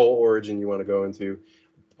soul origin you want to go into,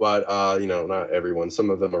 but not everyone. Some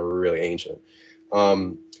of them are really ancient,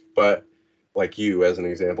 but like you, as an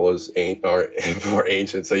example, are more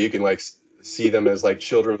ancient, so you can like see them as like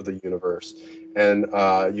children of the universe, and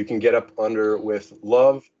you can get up under with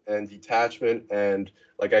love and detachment, and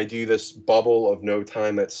like I do this bubble of no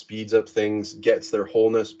time that speeds up things, gets their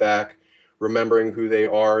wholeness back, remembering who they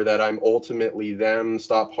are, that I'm ultimately them.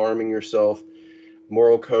 Stop harming yourself.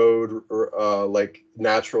 Moral code, like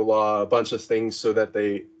natural law, a bunch of things, so that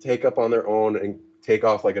they take up on their own and take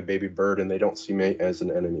off like a baby bird, and they don't see me as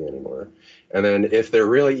an enemy anymore. And then if they're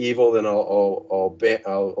really evil, then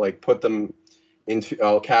I'll like put them into,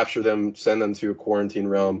 I'll capture them, send them to a quarantine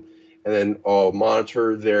realm, and then I'll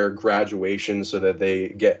monitor their graduation so that they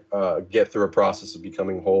get through a process of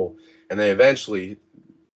becoming whole, and they eventually,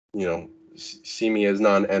 see me as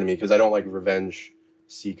not an enemy, because I don't like revenge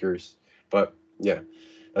seekers. But yeah,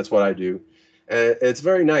 that's what I do, and it's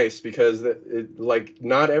very nice because like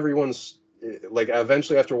not everyone's like,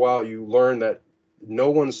 eventually after a while you learn that no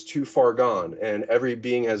one's too far gone, and every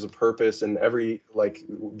being has a purpose, and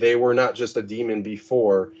they were not just a demon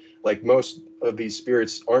before. Like most of these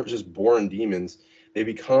spirits aren't just born demons. They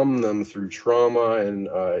become them through trauma and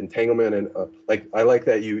entanglement, and like I like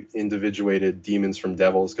that you individuated demons from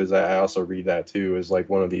devils, because I also read that too as like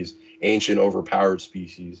one of these ancient overpowered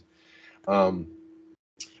species.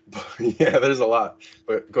 But yeah, there's a lot,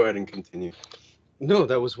 but go ahead and continue. No,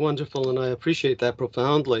 that was wonderful, and I appreciate that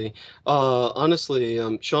profoundly. Honestly,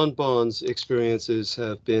 Sean Bond's experiences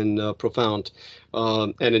have been profound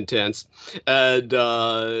and intense, and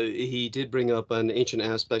he did bring up an ancient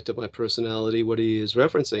aspect of my personality. What he is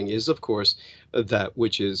referencing is, of course, that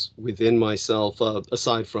which is within myself,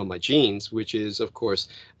 aside from my genes, which is, of course,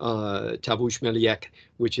 Tavush Meliek,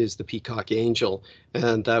 which is the peacock angel.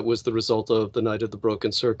 And that was the result of the Night of the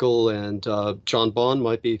Broken Circle. And John Bond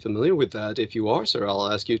might be familiar with that. If you are, sir,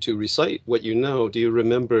 I'll ask you to recite what you know. Do you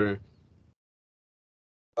remember?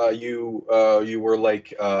 You were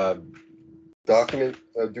like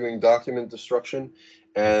doing document destruction,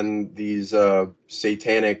 and these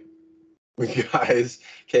satanic guys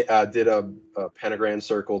did a pentagram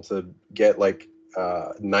circle to get like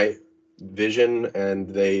night vision, and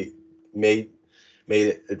they made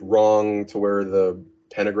it wrong to where the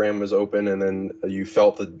pentagram was open, and then you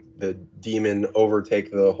felt the demon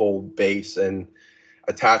overtake the whole base and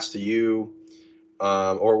attach to you,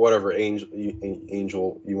 or whatever angel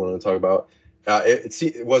you want to talk about.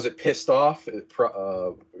 Was it pissed off?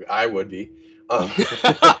 I would be. Um,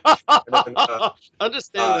 and then,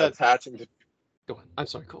 Understand that. attaching to. Go on. I'm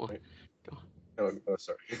sorry. Go on. Go on. Oh,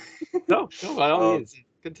 sorry. No, no, by all means,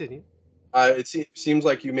 continue. Seems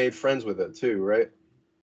like you made friends with it too, right?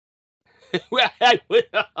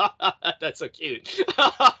 That's so cute.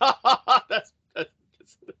 That's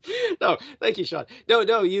no, thank you, Sean.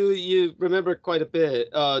 No, you remember quite a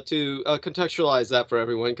bit to contextualize that for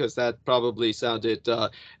everyone, because that probably sounded.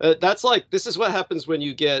 That's like, this is what happens when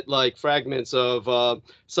you get like fragments of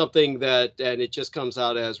something and it just comes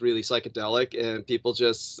out as really psychedelic, and people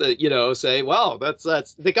just say, "Wow,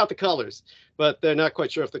 that's they got the colors." But they're not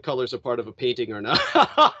quite sure if the colors are part of a painting or not.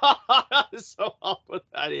 So I'll put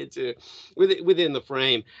that into within the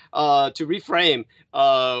frame to reframe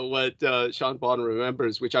what Sean Bond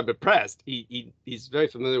remembers, which I'm impressed. He's very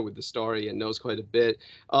familiar with the story and knows quite a bit.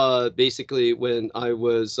 Basically, when I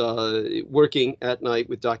was working at night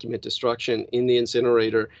with document destruction in the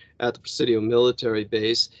incinerator at the Presidio military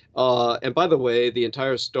base, and by the way, the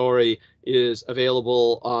entire story is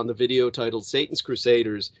available on the video titled Satan's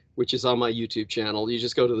Crusaders, which is on my YouTube channel. You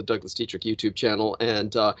just go to the Douglas Dietrich YouTube channel,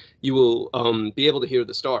 and you will be able to hear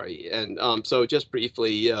the story. And so just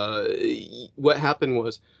briefly, what happened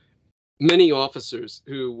was many officers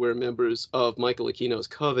who were members of Michael Aquino's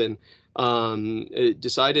coven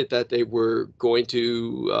decided that they were going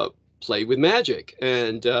to play with magic.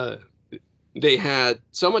 And they had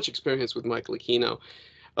so much experience with Michael Aquino.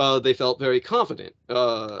 They felt very confident.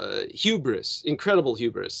 Hubris, incredible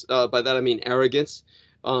hubris. By that I mean arrogance,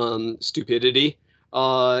 stupidity,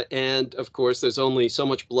 and of course there's only so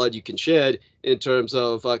much blood you can shed in terms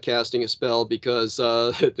of casting a spell, because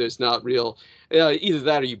there's not real, either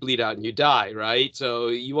that or you bleed out and you die, right? So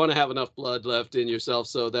you want to have enough blood left in yourself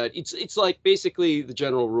so that it's like, basically the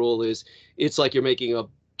general rule is, it's like you're making a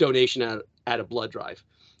donation at a blood drive.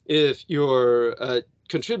 If you're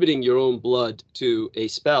contributing your own blood to a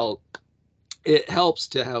spell, it helps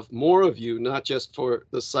to have more of you, not just for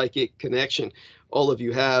the psychic connection all of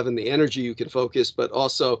you have and the energy you can focus, but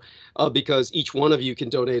also because each one of you can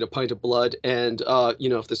donate a pint of blood. And,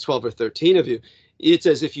 if there's 12 or 13 of you, it's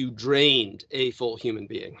as if you drained a full human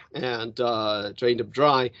being and drained them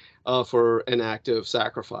dry for an act of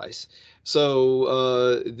sacrifice.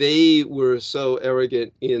 So they were so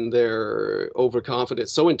arrogant in their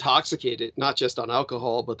overconfidence, so intoxicated, not just on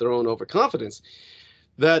alcohol, but their own overconfidence,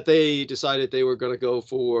 that they decided they were going to go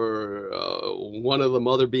for one of the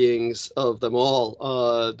mother beings of them all,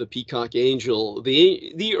 the peacock angel,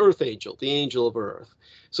 the earth angel, the angel of earth.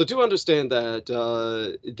 So to understand that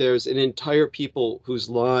there's an entire people whose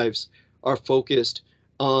lives are focused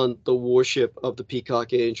on the worship of the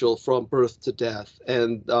peacock angel from birth to death.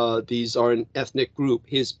 And these are an ethnic group,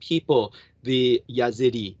 his people, the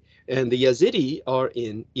Yazidi. And the Yazidi are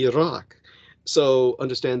in Iraq. So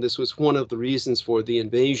understand, this was one of the reasons for the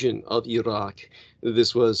invasion of Iraq.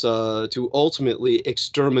 This was to ultimately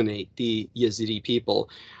exterminate the Yazidi people.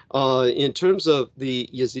 In terms of the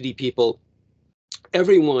Yazidi people,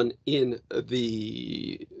 everyone in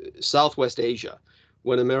the Southwest Asia,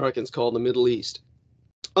 what Americans call the Middle East,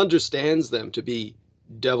 understands them to be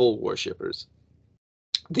devil worshippers,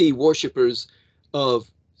 the worshippers of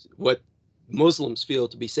what Muslims feel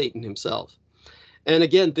to be Satan himself. And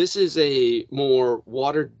again, this is a more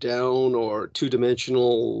watered down or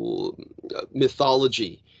two-dimensional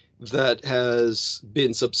mythology that has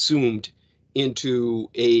been subsumed into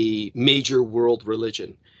a major world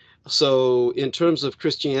religion. So in terms of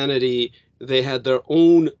Christianity, they had their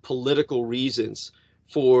own political reasons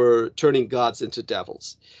for turning gods into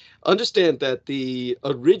devils. Understand that the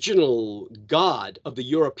original god of the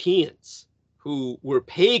Europeans, who were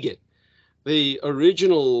pagan, the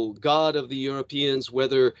original god of the Europeans,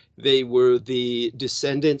 whether they were the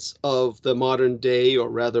descendants of the modern day, or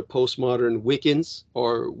rather postmodern Wiccans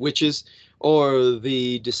or witches, or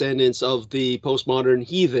the descendants of the postmodern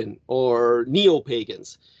heathen or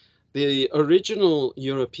neo-pagans, the original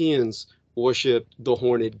Europeans worshipped the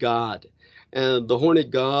horned god. And the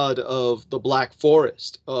horned god of the Black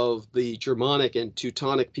Forest, of the Germanic and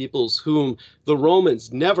Teutonic peoples, whom the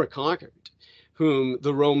Romans never conquered, whom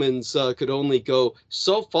the Romans could only go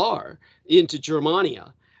so far into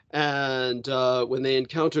Germania. And when they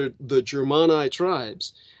encountered the Germani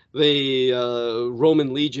tribes, the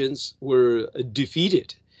Roman legions were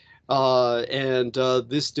defeated. And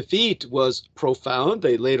this defeat was profound.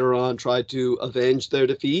 They later on tried to avenge their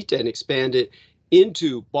defeat and expand it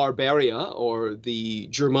into Barbaria, or the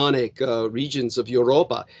Germanic regions of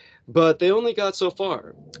Europa. But they only got so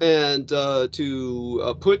far. And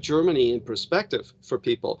to put Germany in perspective for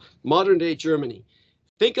people, modern day Germany,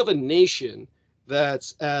 think of a nation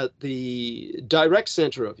that's at the direct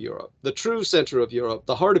center of Europe, the true center of Europe,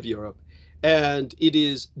 the heart of Europe. And it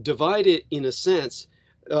is divided, in a sense,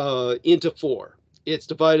 into four. It's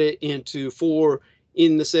divided into four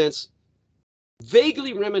in the sense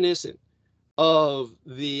vaguely reminiscent of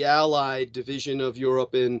the Allied division of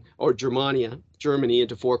Europe or Germany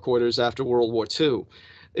into four quarters after World War II.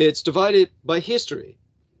 It's divided by history.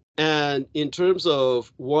 And in terms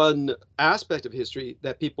of one aspect of history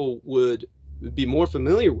that people would be more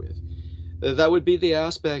familiar with, that would be the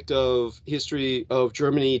aspect of history of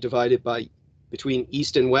Germany divided between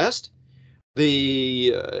East and West.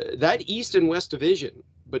 That East and West division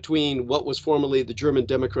between what was formerly the German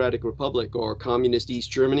Democratic Republic, or Communist East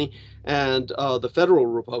Germany, and the Federal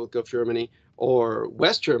Republic of Germany, or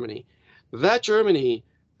West Germany, that Germany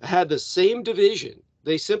had the same division.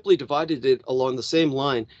 They simply divided it along the same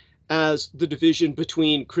line as the division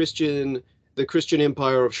between the Christian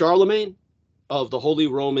Empire of Charlemagne, of the Holy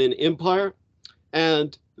Roman Empire,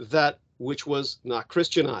 and that which was not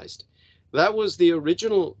Christianized. That was the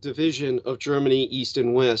original division of Germany, East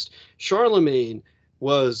and West. Charlemagne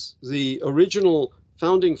was the original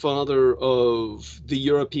founding father of the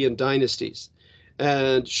European dynasties.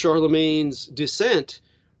 And Charlemagne's descent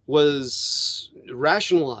was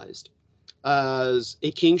rationalized as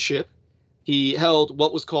a kingship. He held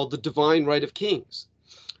what was called the divine right of kings.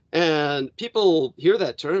 And people hear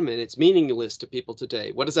that term and it's meaningless to people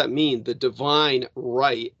today. What does that mean? The divine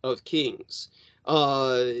right of kings.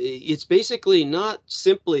 It's basically not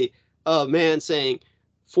simply a man saying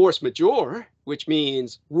force majeure, which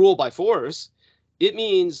means rule by force. It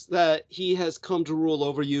means that he has come to rule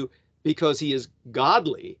over you because he is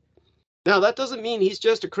godly. Now, that doesn't mean he's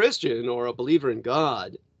just a Christian or a believer in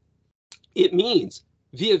God. It means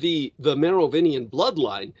via the Merovingian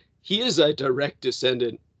bloodline, he is a direct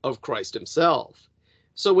descendant of Christ himself.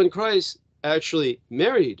 So when Christ actually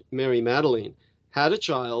married Mary Magdalene, had a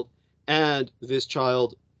child, and this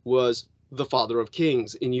child was the father of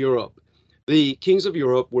kings in Europe. The kings of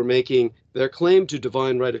Europe were making their claim to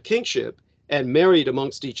divine right of kingship and married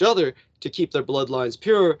amongst each other to keep their bloodlines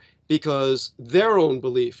pure, because their own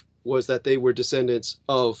belief was that they were descendants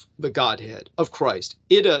of the Godhead, of Christ.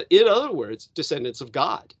 In other words, descendants of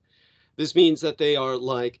God. This means that they are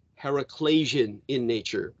like Heraclesian in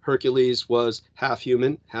nature. Hercules was half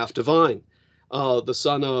human, half divine, the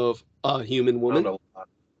son of a human woman.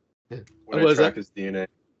 When I track his DNA,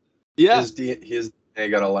 yeah, his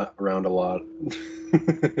DNA got around a lot.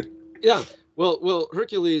 Yeah. Well,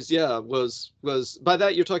 Hercules, yeah, was by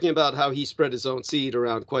that you're talking about how he spread his own seed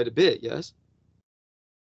around quite a bit, yes?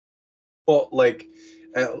 Well, like,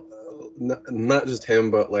 not just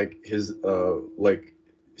him, but like his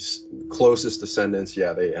closest descendants.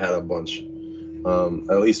 Yeah, they had a bunch.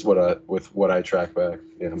 At least with what I track back.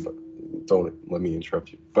 Yeah, but don't let me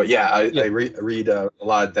interrupt you. But yeah, I read a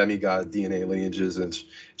lot of demigod DNA lineages, and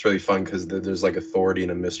it's really fun because there's like authority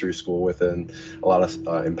and a mystery school within, a lot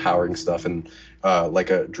of empowering stuff, and like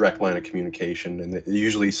a direct line of communication. And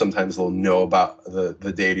usually sometimes they'll know about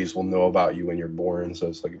the deities will know about you when you're born, so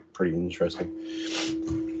it's like pretty interesting.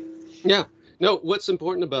 Yeah. No, what's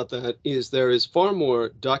important about that is there is far more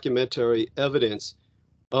documentary evidence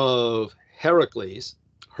of Hercules,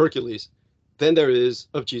 than there is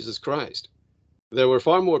of Jesus Christ. There were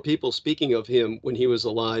far more people speaking of him when he was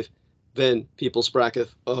alive than people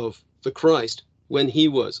spracketh of the Christ when he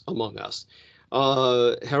was among us.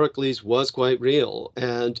 Heracles was quite real,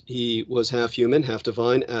 and he was half human, half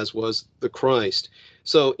divine, as was the Christ.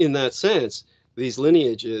 So in that sense, these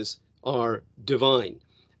lineages are divine.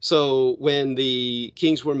 So when the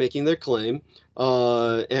kings were making their claim,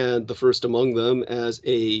 and the first among them as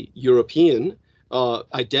a European,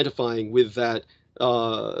 identifying with that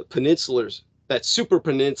that super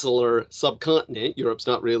peninsular subcontinent. Europe's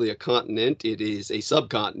not really a continent, it is a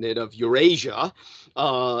subcontinent of Eurasia,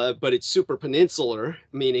 but it's super peninsular,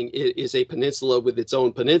 meaning it is a peninsula with its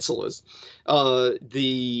own peninsulas.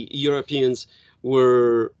 The Europeans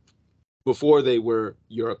were, before they were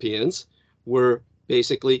Europeans, were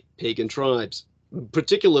basically pagan tribes,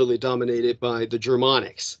 particularly dominated by the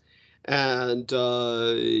Germanics. And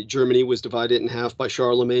Germany was divided in half by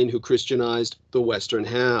Charlemagne, who Christianized the western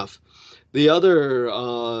half. The other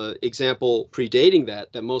example predating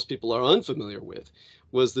that most people are unfamiliar with,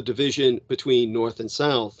 was the division between North and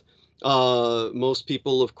South. Most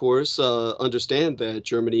people, of course, understand that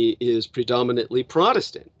Germany is predominantly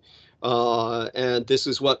Protestant. And this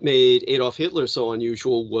is what made Adolf Hitler so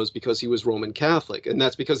unusual, was because he was Roman Catholic, and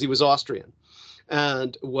that's because he was Austrian.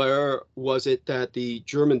 And where was it that the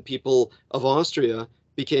German people of Austria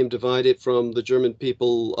became divided from the German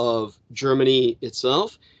people of Germany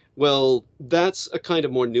itself? Well, that's a kind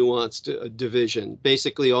of more nuanced division.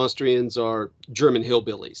 Basically, Austrians are German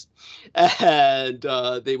hillbillies. And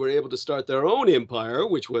they were able to start their own empire,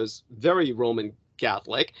 which was very Roman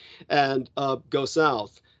Catholic, and go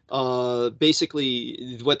south.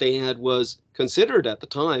 Basically, what they had was considered at the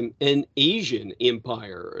time an Asian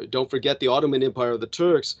empire. Don't forget the Ottoman Empire of the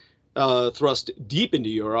Turks thrust deep into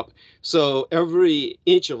Europe. So every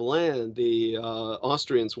inch of land the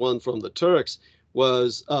Austrians won from the Turks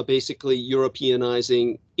was basically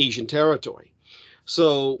Europeanizing Asian territory.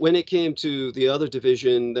 So when it came to the other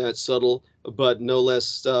division, that's subtle but no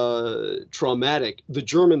less traumatic, the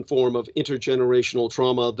German form of intergenerational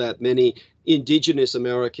trauma that many indigenous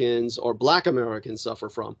Americans or Black Americans suffer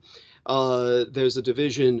from. There's a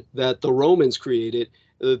division that the Romans created,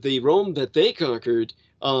 the Rome that they conquered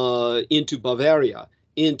into Bavaria,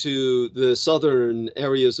 into the southern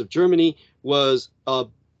areas of Germany, was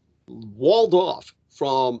walled off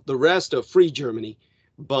from the rest of free Germany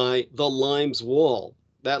by the Limes Wall.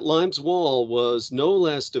 That Limes Wall was no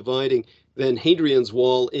less dividing than Hadrian's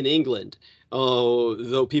Wall in England.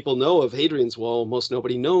 Though people know of Hadrian's Wall, most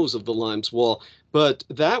nobody knows of the Limes Wall. But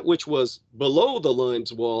that which was below the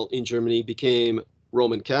Limes Wall in Germany became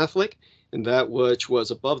Roman Catholic, and that which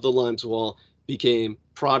was above the Limes Wall became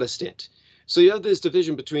Protestant. So you have this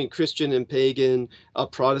division between Christian and pagan,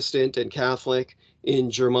 Protestant and Catholic,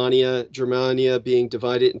 in Germania being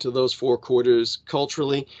divided into those four quarters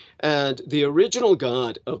culturally. And the original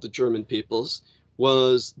god of the German peoples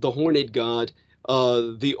was the horned god,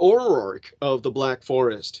 the O'Rourke of the Black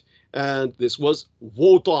Forest. And this was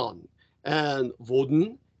Wodan. And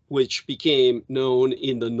Woden, which became known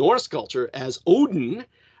in the Norse culture as Odin,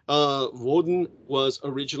 Woden was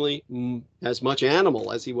originally as much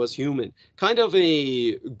animal as he was human, kind of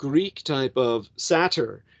a Greek type of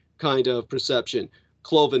satyr kind of perception.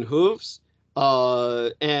 Cloven hooves,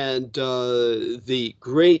 and the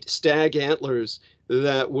great stag antlers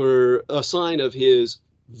that were a sign of his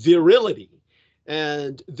virility.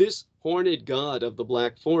 And this horned god of the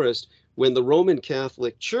Black Forest, when the Roman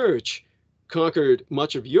Catholic Church conquered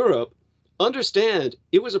much of Europe, understand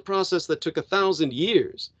it was a process that took 1,000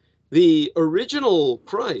 years. The original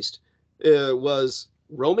Christ was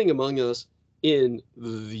roaming among us in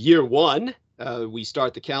the year 1. We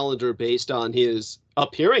start the calendar based on his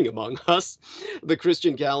appearing among us. The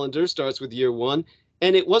Christian calendar starts with year 1,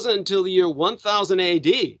 and it wasn't until the year 1000 AD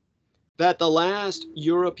that the last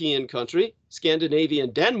European country,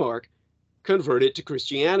 Scandinavian Denmark, converted to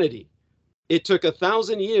Christianity. It took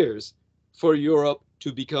 1,000 years for Europe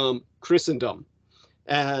to become Christendom.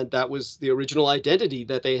 And that was the original identity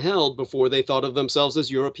that they held before they thought of themselves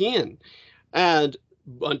as European. And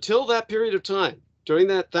until that period of time, during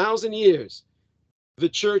that 1,000 years, the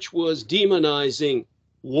church was demonizing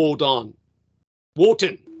Wodan,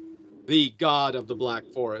 Wotan, the god of the Black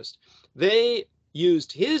Forest. They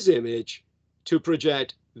used his image to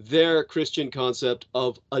project their Christian concept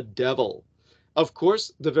of a devil. Of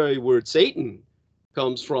course, the very word Satan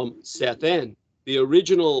comes from Sethen, the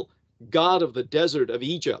original god of the desert of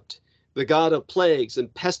Egypt, the god of plagues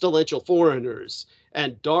and pestilential foreigners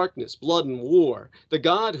and darkness, blood and war, the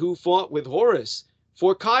god who fought with Horus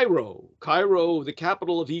for Cairo. Cairo, the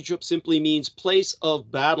capital of Egypt, simply means place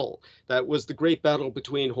of battle. That was the great battle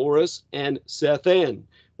between Horus and Sethen,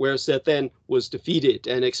 where Sethen was defeated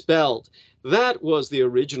and expelled. That was the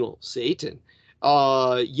original Satan.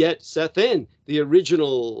 Yet Sethen, the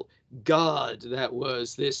original god that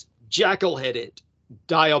was this jackal-headed,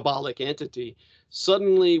 diabolic entity,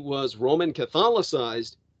 suddenly was Roman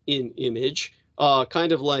Catholicized in image,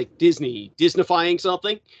 kind of like Disneyfying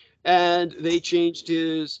something, and they changed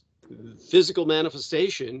his physical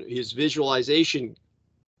manifestation, his visualization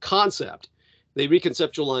concept. They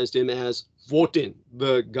reconceptualized him as Wotan,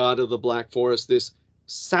 the god of the Black Forest, this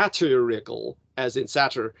satirical, as in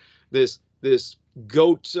satyr, this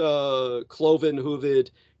goat cloven hooved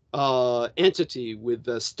entity with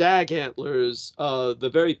the stag antlers, the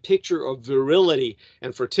very picture of virility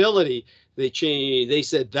and fertility. They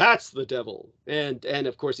said that's the devil, and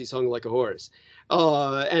of course he's hung like a horse.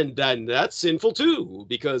 And then that's sinful too,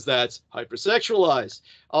 because that's hypersexualized.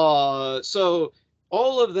 So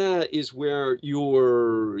all of that is where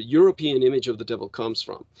your European image of the devil comes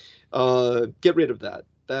from. Get rid of that.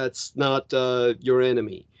 That's not your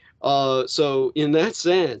enemy. So in that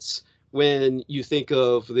sense, when you think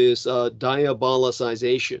of this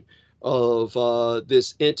diabolicization of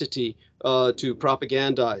this entity to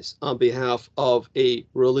propagandize on behalf of a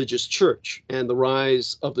religious church, and the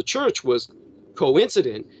rise of the church was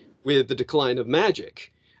coincident with the decline of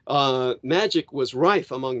magic. Magic was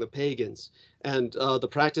rife among the pagans, and the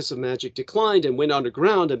practice of magic declined and went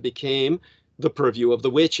underground and became the purview of the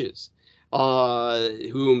witches,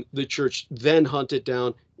 whom the church then hunted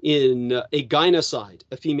down in a gynocide,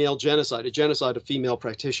 a female genocide, a genocide of female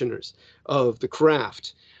practitioners of the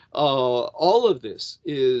craft. All of this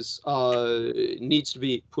needs to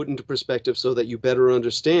be put into perspective so that you better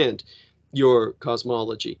understand your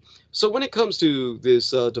cosmology. So when it comes to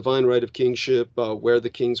this divine right of kingship, where the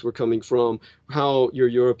kings were coming from, how your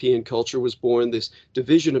European culture was born, this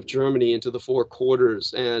division of Germany into the four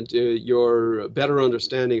quarters, and your better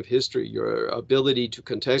understanding of history, your ability to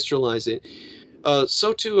contextualize it,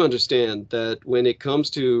 so to understand that when it comes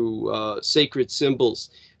to sacred symbols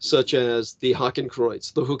such as the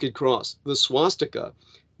Hakenkreuz, the hooked cross, the swastika,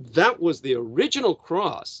 that was the original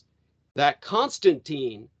cross that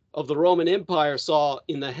Constantine of the Roman Empire saw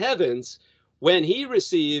in the heavens when he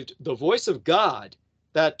received the voice of God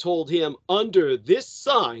that told him, under this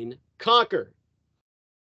sign, conquer.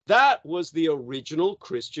 That was the original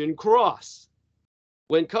Christian cross.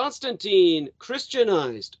 When Constantine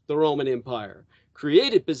Christianized the Roman Empire,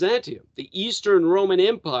 created Byzantium, the Eastern Roman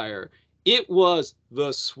Empire, it was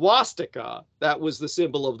the swastika that was the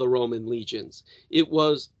symbol of the Roman legions. It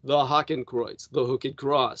was the Hakenkreuz, the hooked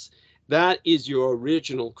cross. That is your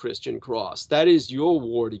original Christian cross. That is your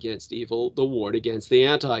ward against evil, the ward against the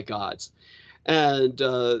anti-gods. And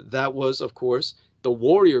that was, of course, the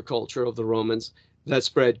warrior culture of the Romans that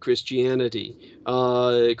spread Christianity.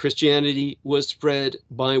 Christianity was spread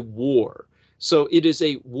by war. So it is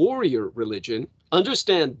a warrior religion.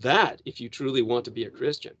 Understand that if you truly want to be a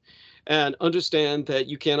Christian. And understand that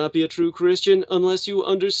you cannot be a true Christian unless you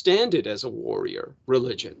understand it as a warrior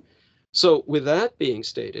religion. So with that being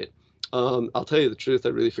stated, I'll tell you the truth, I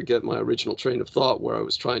really forget my original train of thought where I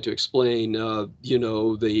was trying to explain,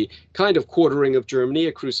 the kind of quartering of Germany,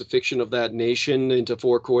 a crucifixion of that nation into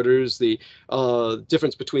four quarters, the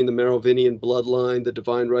difference between the Merovingian bloodline, the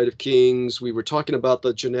divine right of kings. We were talking about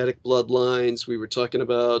the genetic bloodlines. We were talking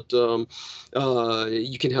about,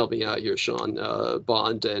 you can help me out here, Sean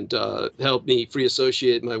Bond, and help me free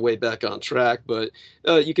associate my way back on track. But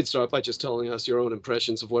you can start by just telling us your own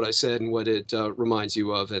impressions of what I said and what it reminds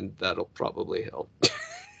you of, and that'll probably help.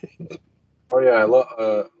 Oh yeah,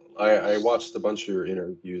 I watched a bunch of your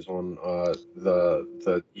interviews on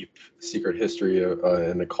the deep secret history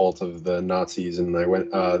and the cult of the Nazis, and I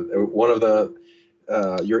went one of the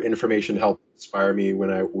your information helped inspire me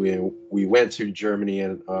when we went to Germany,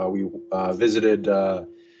 and we visited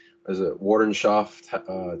is it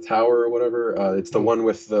Wardenschaft Tower or whatever. It's the one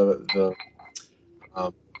with the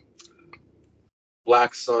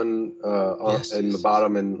black sun Yes, in the yes, yes.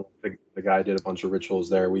 bottom, and the guy did a bunch of rituals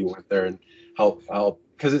there. We went there and help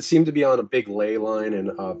because it seemed to be on a big ley line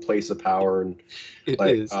and a place of power, and It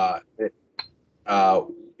like is.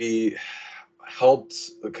 we helped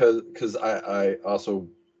because I also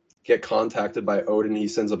get contacted by Odin. He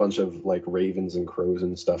sends a bunch of like ravens and crows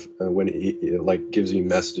and stuff when he like gives me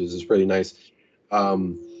messages. It's pretty nice.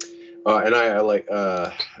 um and I like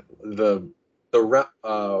the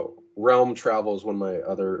realm travel is one of my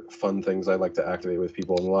other fun things I like to activate with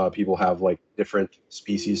people. And a lot of people have like different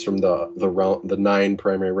species from the realm, the 9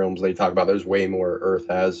 primary realms they talk about. There's way more Earth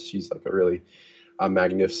has. She's like a really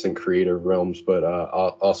magnificent creator of realms, but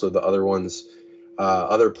also the other ones,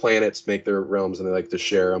 other planets make their realms and they like to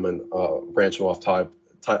share them and branch them off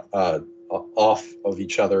of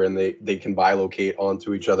each other, and they can bilocate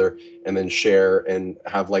onto each other and then share and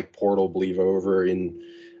have like portal bleed over in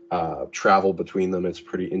travel between them. It's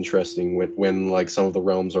pretty interesting when like some of the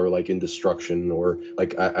realms are like in destruction, or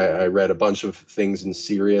like I read a bunch of things in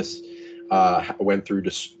Sirius went through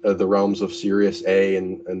the realms of Sirius A,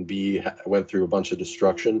 and B went through a bunch of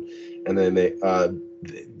destruction, and then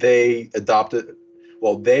they adopted.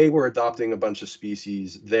 Well, they were adopting a bunch of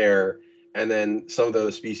species there, and then some of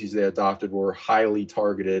those species they adopted were highly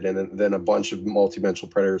targeted, and then a bunch of multidimensional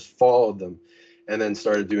predators followed them, and then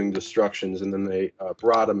started doing destructions, and then they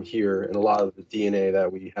brought them here, and a lot of the DNA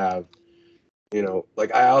that we have.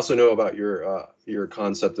 Like I also know about your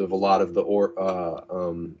concept of a lot of the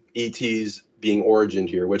ETs being origined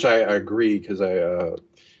here, which I agree, because I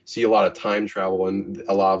see a lot of time travel, and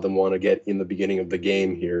a lot of them want to get in the beginning of the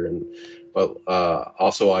game here, but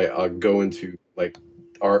also I go into like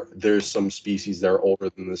there's some species that are older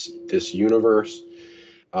than this universe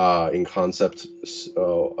in concept,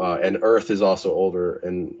 so and Earth is also older,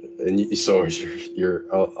 and so is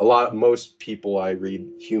a lot. Most people I read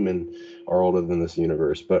human are older than this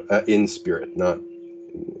universe, but in spirit, not.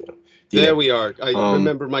 There we are. I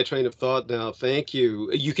remember my train of thought now. Thank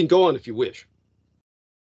you. You can go on if you wish.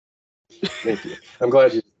 Thank you. I'm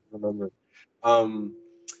glad you remember.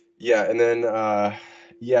 Yeah, and then I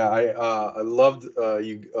loved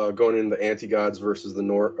you going into the anti-gods versus the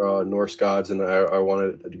Norse gods, and I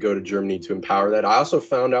wanted to go to Germany to empower that. I also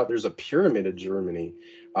found out there's a pyramid in Germany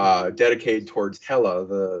dedicated towards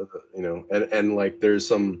Hela, and like there's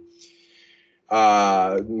some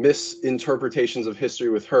misinterpretations of history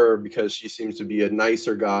with her, because she seems to be a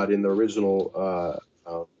nicer god in the original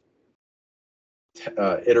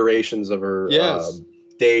iterations of her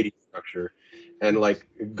deity structure, and like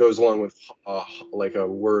it goes along with like a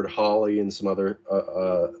word holly and some other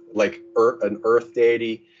like an earth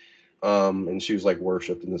deity, and she was like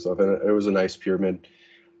worshipped and stuff, and it was a nice pyramid.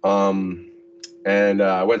 And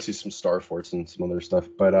I went to some star forts and some other stuff,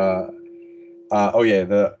 but oh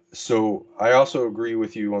yeah, so I also agree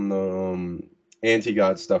with you on the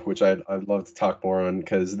anti-god stuff, which I'd love to talk more on,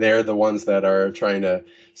 because they're the ones that are trying to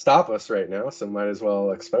stop us right now, so might as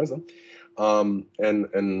well expose them. And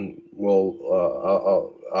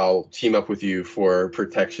I'll team up with you for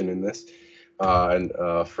protection in this, and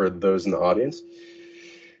for those in the audience.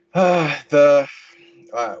 So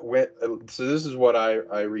this is what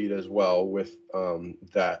I read as well, with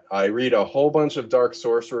that. I read a whole bunch of dark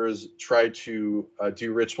sorcerers try to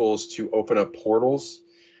do rituals to open up portals,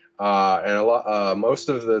 and most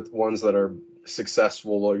of the ones that are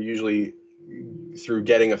successful are usually through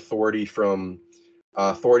getting authority from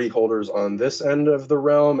authority holders on this end of the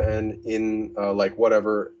realm, and in like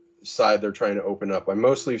whatever side they're trying to open up. I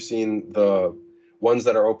mostly have seen the ones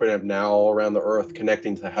that are opening up now all around the earth,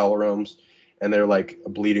 connecting to hell realms, and they're like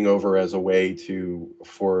bleeding over as a way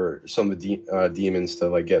for some of the demons to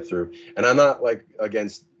like get through. And I'm not like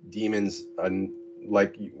against demons,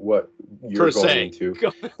 like what you're going into.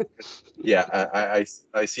 Yeah,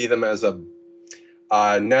 I see them as a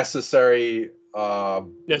necessary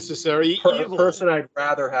evil person I'd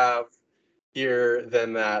rather have here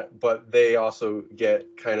than that, but they also get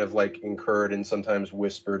kind of like incurred and sometimes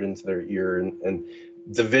whispered into their ear, and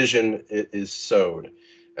division is sowed.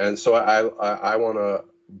 And so I want to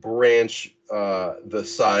branch the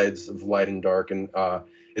sides of light and dark, and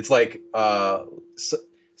it's like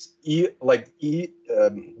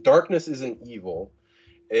darkness isn't evil,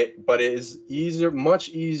 but it is much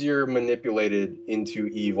easier manipulated into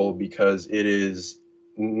evil, because it is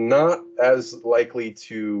not as likely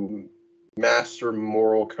to master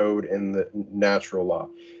moral code and the natural law.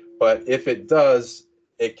 But if it does,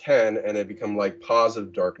 it can, and it become like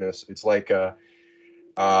positive darkness. It's like a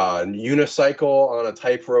unicycle on a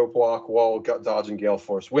tightrope walk while dodging gale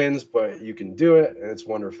force winds, but you can do it, and it's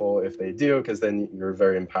wonderful if they do, because then you're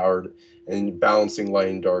very empowered, and balancing light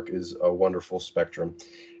and dark is a wonderful spectrum.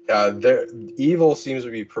 Evil seems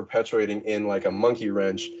to be perpetuating in like a monkey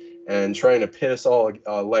wrench, and trying to pit us all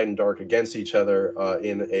light and dark against each other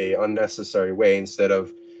in a unnecessary way, instead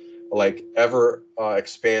of like ever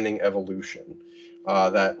expanding evolution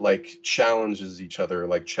that like challenges each other,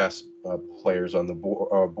 like chess players on the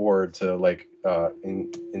board, to like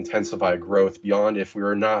intensify growth beyond, if we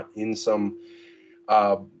were not in some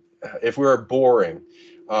if we were boring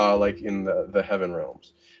like in the heaven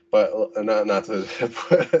realms. But not to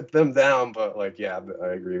put them down, but like, yeah, I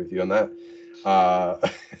agree with you on that.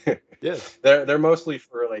 Yes, they're mostly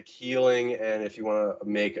for like healing, and if you want to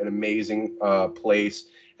make an amazing place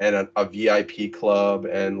and a VIP club,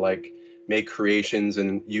 and like make creations,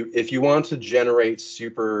 and if you want to generate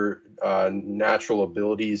super natural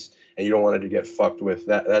abilities, and you don't want it to get fucked with,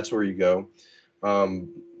 that's where you go.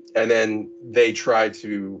 And then they try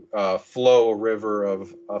to flow a river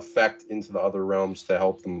of effect into the other realms to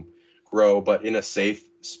help them grow, but in a safe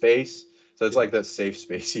space. So it's like that safe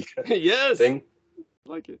spacey yes, thing. I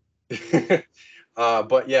like it.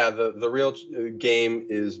 But yeah, the real game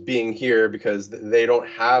is being here, because they don't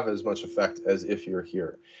have as much effect as if you're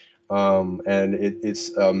here. And it's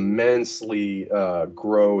immensely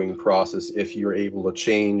growing process if you're able to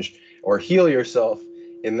change or heal yourself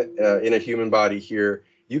in a human body here.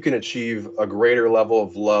 You can achieve a greater level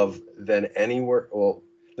of love than anywhere. Well,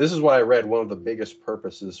 this is what I read. One of the biggest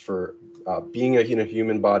purposes for being in a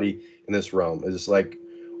human body in this realm is like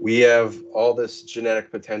we have all this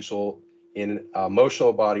genetic potential in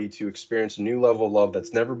emotional body to experience a new level of love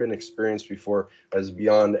that's never been experienced before, as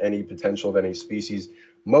beyond any potential of any species.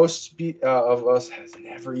 Most of us has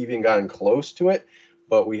never even gotten close to it,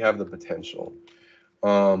 but we have the potential.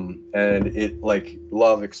 And it, like,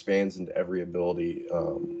 love expands into every ability.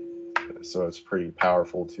 So it's pretty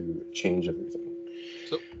powerful to change everything.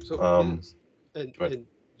 Yes, and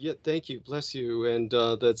yeah, thank you, bless you, and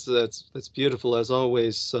that's beautiful as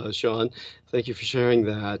always, Sean. Thank you for sharing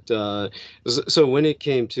that. So when it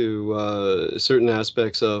came to certain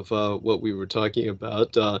aspects of what we were talking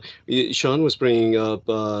about, Sean was bringing up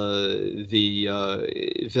the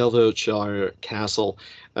Velvelshire Castle,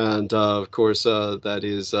 and of course that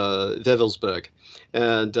is Wewelsburg.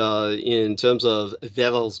 And in terms of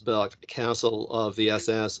Wewelsburg Castle of the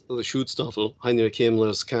SS, the Schutzstaffel, Heinrich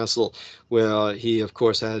Himmler's castle, where he, of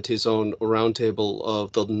course, had his own round table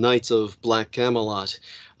of the Knights of Black Camelot.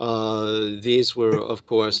 These were, of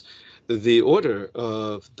course, the order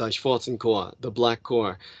of Die Schwarzen Corps, the Black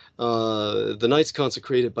Corps, the knights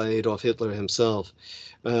consecrated by Adolf Hitler himself.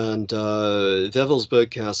 And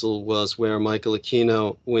Wewelsburg Castle was where Michael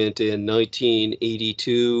Aquino went in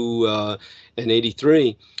 1982 and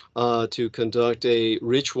 83 to conduct a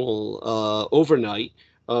ritual overnight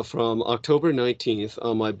from October 19th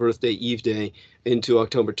on my birthday eve day into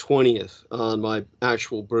October 20th on my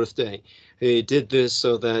actual birthday. He did this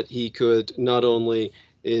so that he could not only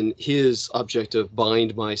in his objective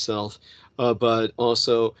bind myself, but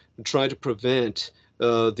also try to prevent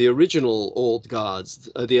the original old gods,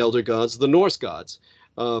 the elder gods, the Norse gods,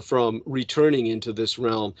 from returning into this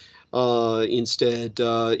realm, instead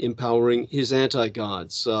empowering his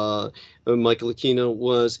anti-gods. Michael Aquino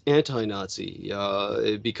was anti-Nazi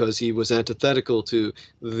because he was antithetical to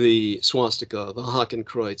the swastika, the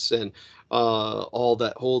Hakenkreuz, and all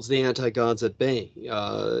that holds the anti-gods at bay.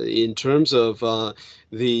 In terms of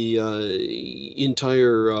the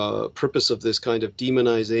entire purpose of this kind of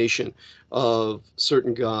demonization of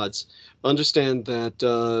certain gods, understand that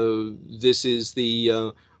this is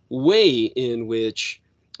the way in which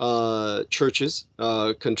churches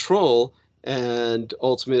control and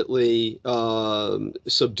ultimately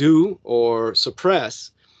subdue or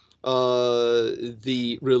suppress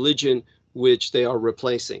the religion which they are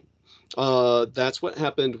replacing. That's what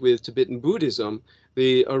happened with Tibetan Buddhism.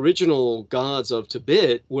 The original gods of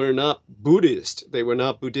Tibet were not Buddhist. They were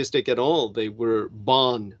not Buddhistic at all. They were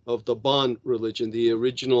Bon, of the Bon religion, the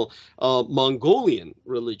original Mongolian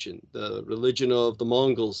religion. The religion of the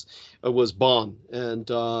Mongols was Bon. And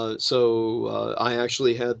so I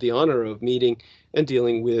actually had the honor of meeting and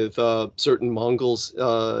dealing with certain Mongols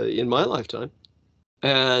in my lifetime.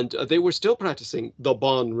 And they were still practicing the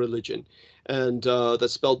Bon religion. And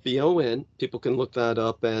that's spelled B-O-N. People can look that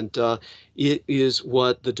up. And it is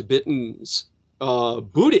what the Tibetans,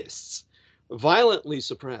 Buddhists, violently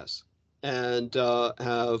suppress and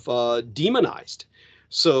have demonized.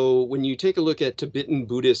 So when you take a look at Tibetan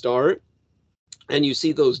Buddhist art and you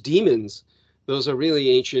see those demons, those are really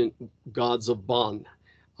ancient gods of Bon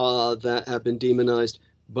that have been demonized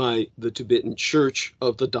by the Tibetan Church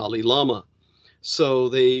of the Dalai Lama. So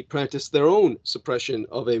they practice their own suppression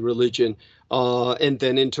of a religion, and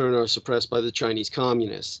then in turn are suppressed by the Chinese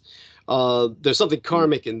communists. There's something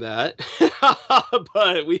karmic in that,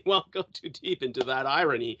 but we won't go too deep into that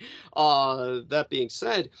irony. That being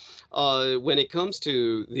said, when it comes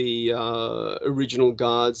to the original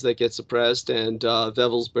gods that get suppressed and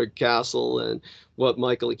Wewelsburg Castle and what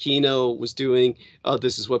Michael Aquino was doing,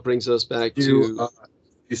 this is what brings us back to...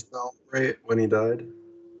 You celebrate when he died?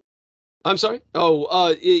 I'm sorry?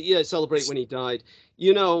 Oh, yeah, celebrate when he died.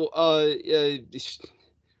 You know,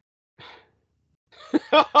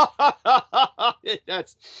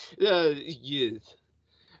 that's youth.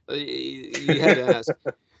 You had to ask.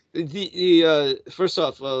 First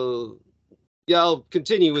off, yeah, I'll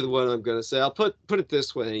continue with what I'm going to say. I'll put it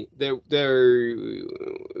this way: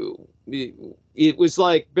 it was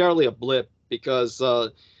like barely a blip because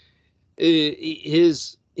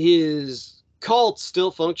his cult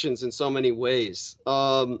still functions in so many ways,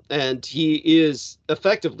 and he is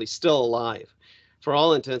effectively still alive for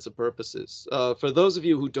all intents and purposes. For those of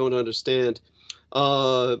you who don't understand,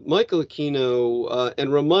 Michael Aquino,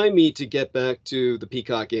 and remind me to get back to the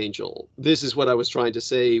Peacock Angel. This is what I was trying to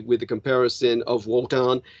say with the comparison of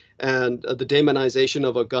Wotan and the demonization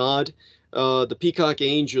of a god. The Peacock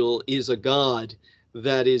Angel is a god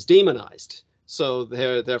that is demonized, so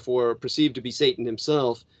they're therefore perceived to be Satan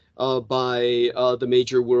himself by the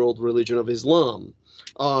major world religion of Islam.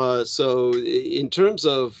 So in terms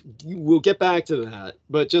of, we'll get back to that,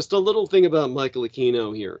 but just a little thing about Michael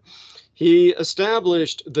Aquino here. He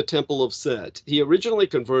established the Temple of Set. He originally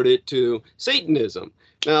converted to Satanism.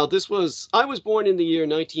 Now, I was born in the year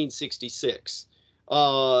 1966.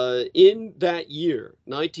 In that year,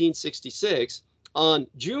 1966, on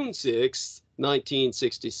June 6th,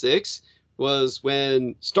 1966, was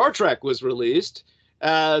when Star Trek was released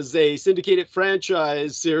as a syndicated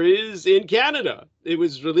franchise series in Canada. It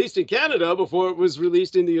was released in Canada before it was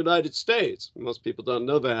released in the United States. Most people don't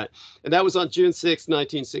know that. And that was on June 6,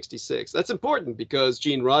 1966. That's important because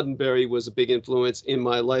Gene Roddenberry was a big influence in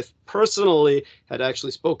my life personally, had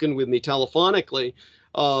actually spoken with me telephonically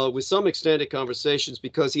with some extended conversations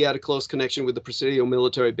because he had a close connection with the Presidio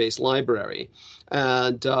Military Base Library.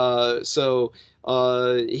 And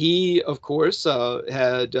he, of course,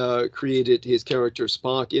 had created his character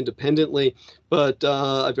Spock independently, but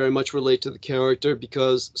I very much relate to the character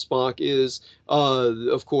because Spock is,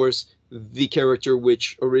 of course, the character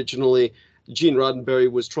which originally Gene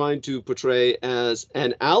Roddenberry was trying to portray as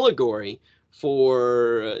an allegory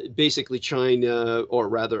for basically China, or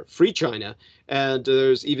rather Free China. And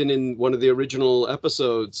there's even in one of the original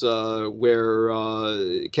episodes where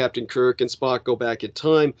Captain Kirk and Spock go back in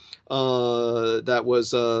time, that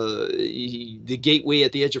was The Gateway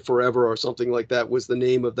at the Edge of Forever or something like that was the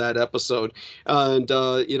name of that episode. And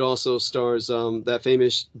it also stars that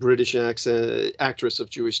famous British actress of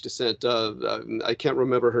Jewish descent. I can't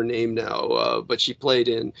remember her name now, but she played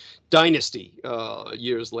in Dynasty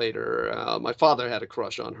years later. My father had a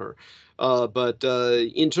crush on her. But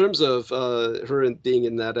in terms of her being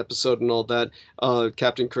in that episode and all that,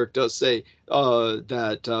 Captain Kirk does say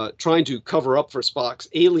that trying to cover up for Spock's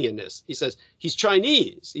alienness, he says he's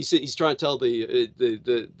Chinese. He's trying to tell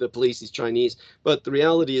the police he's Chinese. But the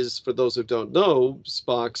reality is, for those who don't know,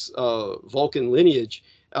 Spock's Vulcan lineage,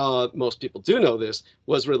 most people do know this,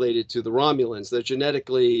 was related to the Romulans. They're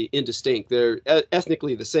genetically indistinct. They're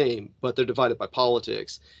ethnically the same, but they're divided by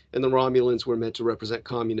politics. And the Romulans were meant to represent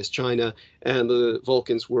communist China, and the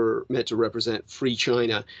Vulcans were meant to represent free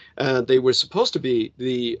China. And they were supposed to be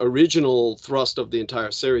the original thrust of the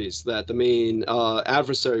entire series, that the main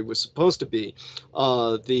adversary was supposed to be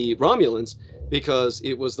the Romulans, because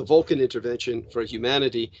it was the Vulcan intervention for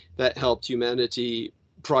humanity that helped humanity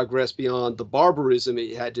progress beyond the barbarism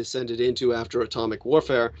it had descended into after atomic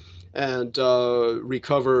warfare, and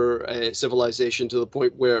recover a civilization to the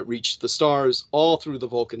point where it reached the stars, all through the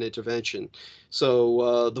Vulcan intervention.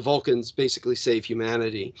 So the Vulcans basically save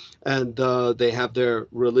humanity, and they have their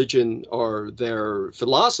religion, or their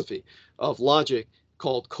philosophy of logic,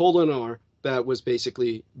 called Kolinar, that was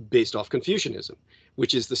basically based off Confucianism,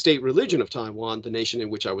 which is the state religion of Taiwan, the nation in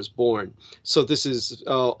which I was born. So this is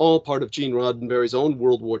all part of Gene Roddenberry's own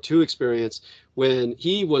World War II experience, when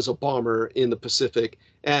he was a bomber in the Pacific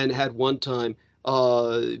and had one time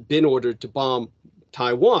been ordered to bomb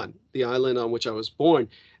Taiwan, the island on which I was born.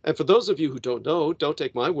 And for those of you who don't know, don't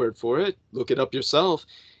take my word for it, look it up yourself.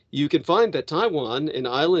 You can find that Taiwan, an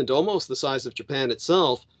island almost the size of Japan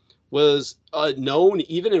itself, was known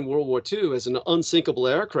even in World War II as an unsinkable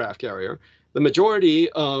aircraft carrier. The majority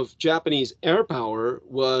of Japanese air power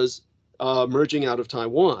was merging out of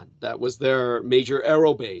Taiwan. That was their major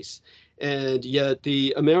aero base. And yet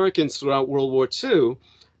the Americans throughout World War II,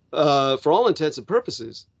 for all intents and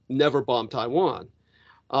purposes, never bombed Taiwan.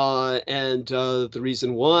 And the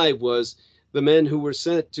reason why was the men who were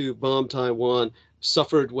sent to bomb Taiwan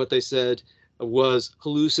suffered what they said was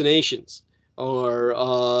hallucinations,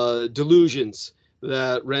 or delusions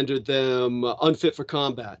that rendered them unfit for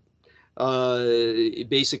combat.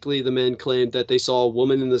 Basically, the men claimed that they saw a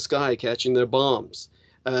woman in the sky catching their bombs.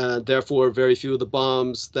 Therefore, very few of the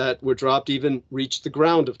bombs that were dropped even reached the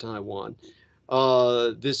ground of Taiwan.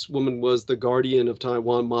 This woman was the guardian of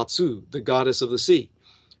Taiwan, Matsu, the goddess of the sea.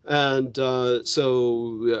 And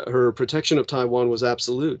so her protection of Taiwan was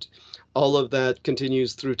absolute. All of that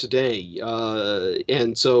continues through today.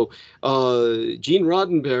 And so Gene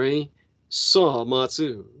Roddenberry saw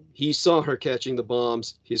Matsu. He saw her catching the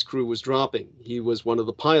bombs his crew was dropping. He was one of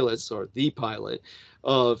the pilots, or the pilot,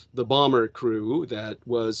 of the bomber crew that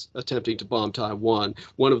was attempting to bomb Taiwan.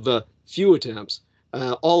 One of the few attempts.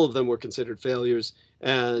 All of them were considered failures.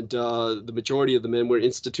 and the majority of the men were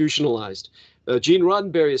institutionalized. Gene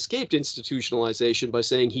Roddenberry escaped institutionalization by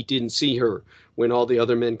saying he didn't see her when all the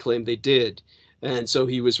other men claimed they did, and so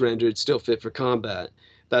he was rendered still fit for combat.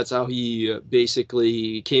 That's how he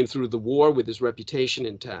basically came through the war with his reputation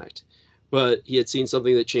intact. But he had seen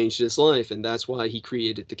something that changed his life, and that's why he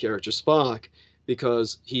created the character Spock,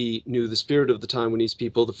 because he knew the spirit of the Taiwanese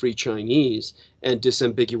people, the Free Chinese, and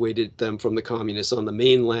disambiguated them from the communists on the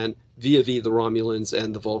mainland via the Romulans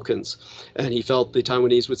and the Vulcans. And he felt the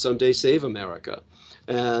Taiwanese would someday save America,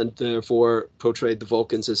 and therefore portrayed the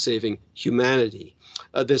Vulcans as saving humanity.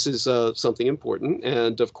 This is something important.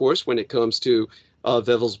 And of course, when it comes to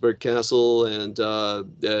Wewelsburg Castle and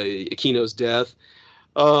Aquino's death,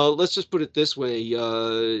 let's just put it this way.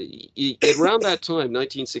 Around that time,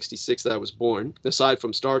 1966, that I was born, aside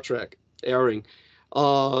from Star Trek airing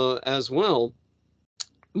as well,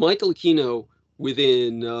 Michael Aquino,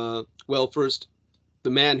 within, well, first,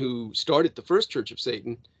 the man who started the first Church of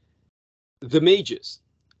Satan, the mages,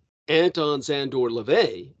 Anton Szandor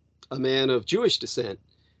LaVey, a man of Jewish descent,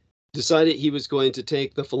 decided he was going to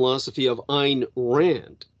take the philosophy of Ayn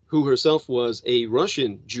Rand, who herself was a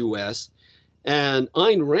Russian Jewess. And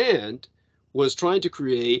Ayn Rand was trying to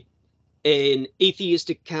create an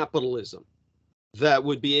atheistic capitalism that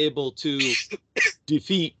would be able to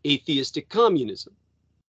defeat atheistic communism.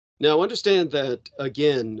 Now, understand that,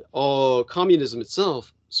 again, communism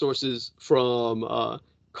itself sources from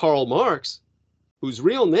Karl Marx, whose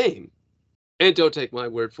real name, and don't take my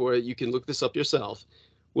word for it, you can look this up yourself,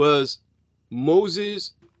 was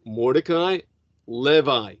Moses Mordecai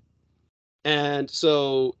Levi. And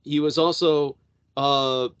so he was also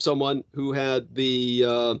someone who had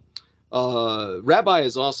the rabbi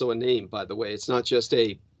is also a name, by the way. It's not just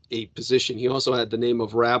a position. He also had the name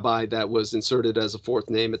of rabbi that was inserted as a fourth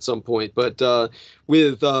name at some point. But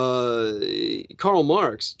with Karl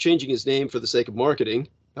Marx changing his name for the sake of marketing,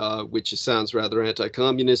 which sounds rather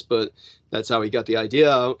anti-communist, but that's how he got the idea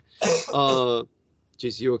out.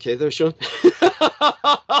 Geez, you okay there, Sean?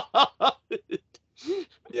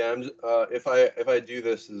 Yeah, I'm just, if I do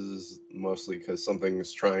this is mostly because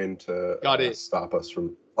something's trying to stop us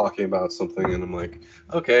from talking about something, and I'm like,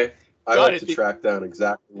 okay, I like to track down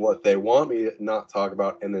exactly what they want me to not talk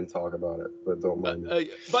about and then talk about it, but don't mind me.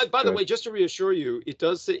 But by the way, just to reassure you, it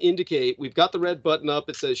does indicate we've got the red button up.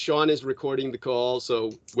 It says Sean is recording the call,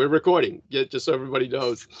 so we're recording, just so everybody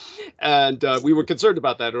knows. And we were concerned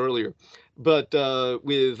about that earlier. But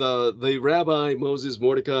with the Rabbi Moses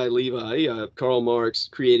Mordecai Levi, Karl Marx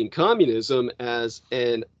creating communism as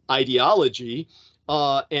an ideology,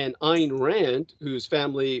 and Ayn Rand, whose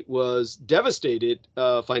family was devastated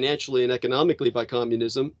financially and economically by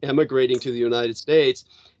communism, emigrating to the United States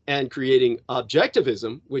and creating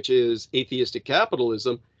objectivism, which is atheistic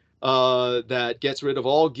capitalism, that gets rid of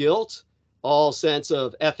all guilt, all sense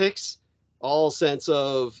of ethics, all sense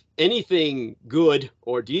of anything good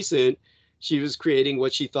or decent. She was creating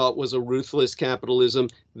what she thought was a ruthless capitalism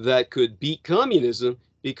that could beat communism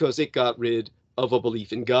because it got rid of a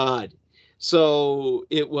belief in God. So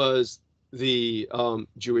it was the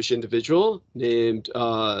Jewish individual named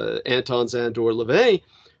Anton Szandor LaVey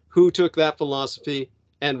who took that philosophy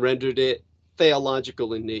and rendered it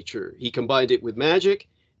theological in nature. He combined it with magic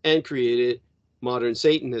and created modern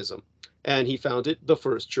Satanism. And he founded the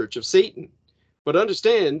first Church of Satan. But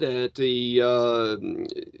understand that the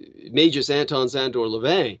Magus Anton Szandor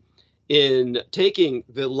LaVey, in taking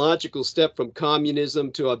the logical step from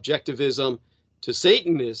communism to objectivism to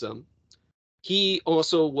Satanism, he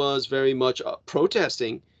also was very much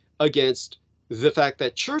protesting against the fact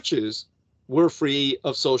that churches were free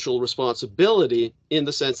of social responsibility in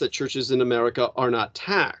the sense that churches in America are not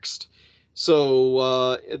taxed.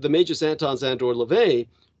 So the Magus Anton Szandor LaVey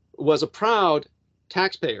was a proud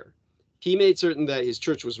taxpayer. He made certain that his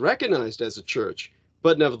church was recognized as a church,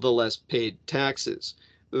 but nevertheless paid taxes.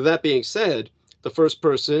 That being said, the first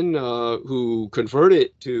person who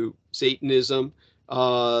converted to Satanism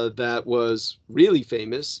that was really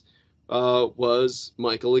famous was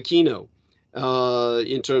Michael Aquino.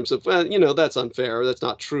 In terms of, well, you know, that's unfair. That's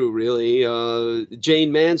not true, really.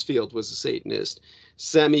 Jane Mansfield was a Satanist.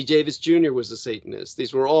 Sammy Davis Jr. was a Satanist.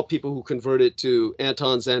 These were all people who converted to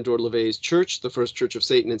Anton Szandor LaVey's church, the first Church of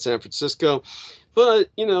Satan in San Francisco. But,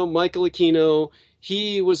 you know, Michael Aquino,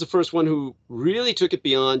 he was the first one who really took it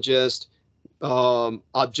beyond just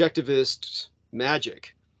objectivist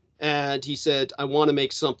magic. And he said, I want to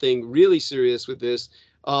make something really serious with this.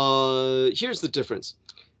 Here's the difference.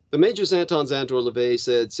 The Magus Anton Szandor LaVey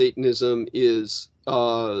said Satanism is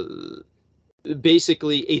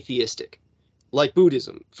basically atheistic, like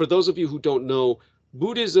Buddhism. For those of you who don't know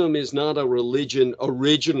Buddhism is not a religion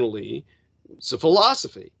originally, it's a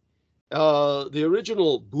philosophy. The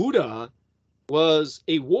original Buddha was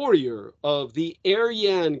a warrior of the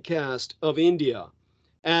Aryan caste of India,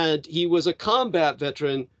 and he was a combat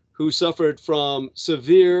veteran who suffered from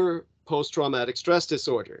severe post-traumatic stress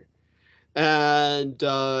disorder. And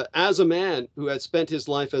as a man who had spent his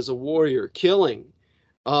life as a warrior killing,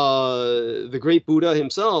 the great Buddha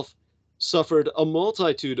himself suffered a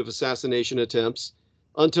multitude of assassination attempts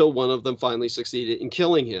until one of them finally succeeded in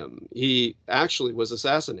killing him. He actually was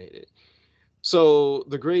assassinated. So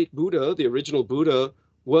the great Buddha, the original Buddha,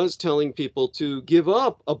 was telling people to give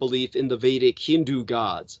up a belief in the Vedic Hindu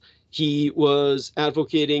gods. He was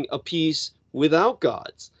advocating a peace without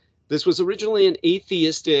gods. This was originally an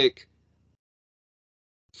atheistic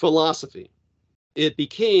philosophy. It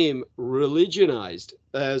became religionized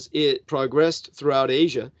as it progressed throughout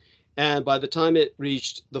Asia. And by the time it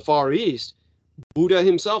reached the Far East, Buddha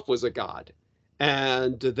himself was a god.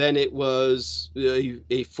 And then it was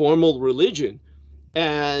a formal religion.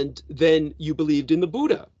 And then you believed in the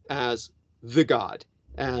Buddha as the god.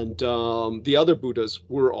 And the other Buddhas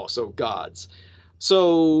were also gods.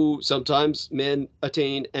 So sometimes men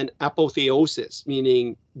attain an apotheosis,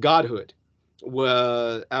 meaning godhood,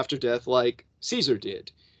 after death, like Caesar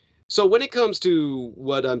did. So when it comes to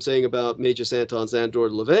what I'm saying about Major Santon Zandor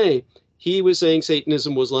LaVey, he was saying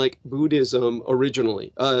Satanism was like Buddhism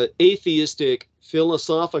originally, atheistic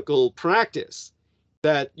philosophical practice,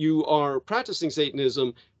 that you are practicing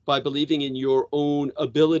Satanism by believing in your own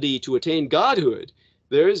ability to attain godhood.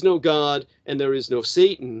 There is no God and there is no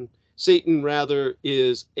Satan. Satan rather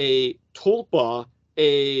is a tulpa,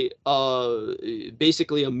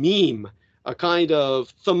 basically a meme, a kind of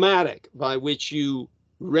thematic by which you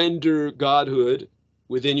render godhood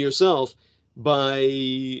within yourself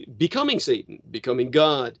by becoming Satan, becoming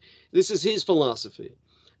God. This is his philosophy.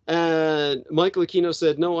 And Michael Aquino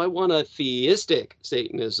said, no, I want a theistic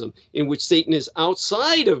Satanism in which Satan is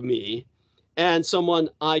outside of me and someone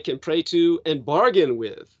I can pray to and bargain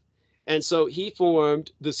with. And so he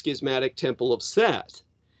formed the schismatic Temple of Seth,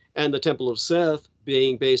 and the Temple of Seth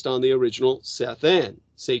being based on the original Satan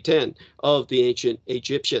of the ancient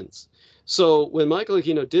Egyptians. So when Michael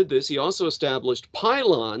Aquino did this, he also established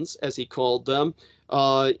pylons, as he called them,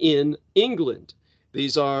 in England.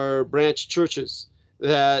 These are branch churches.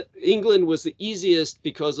 That England was the easiest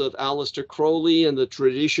because of Aleister Crowley and the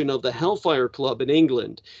tradition of the Hellfire Club in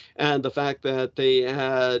England, and the fact that they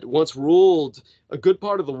had once ruled a good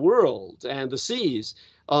part of the world and the seas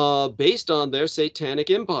based on their satanic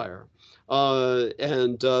empire.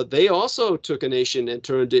 And they also took a nation and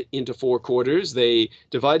turned it into four quarters. They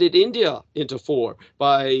divided India into four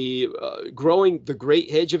by growing the Great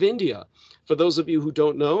Hedge of India. For those of you who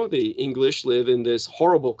don't know, the English live in this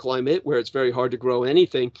horrible climate where it's very hard to grow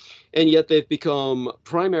anything, and yet they've become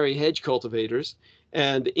primary hedge cultivators.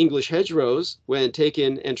 And the English hedgerows, when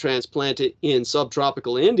taken and transplanted in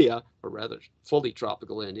subtropical India, or rather fully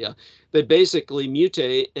tropical India, they basically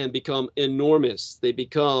mutate and become enormous. They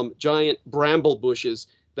become giant bramble bushes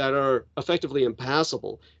that are effectively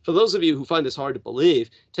impassable. For those of you who find this hard to believe,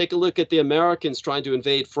 take a look at the Americans trying to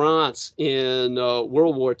invade France in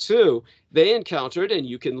World War II. They encountered, and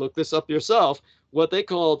you can look this up yourself, what they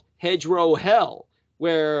called hedgerow hell,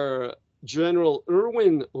 where General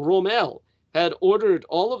Erwin Rommel had ordered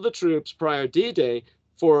all of the troops prior D-Day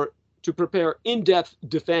to prepare in-depth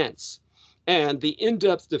defense. And the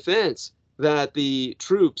in-depth defense that the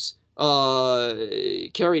troops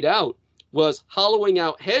carried out was hollowing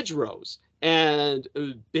out hedgerows and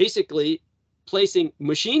basically placing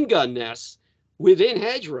machine gun nests within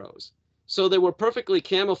hedgerows. So they were perfectly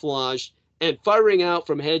camouflaged and firing out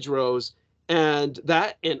from hedgerows, and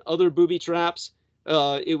that and other booby traps.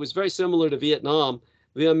 It was very similar to Vietnam.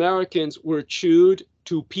 The Americans were chewed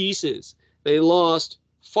to pieces. They lost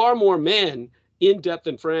far more men in depth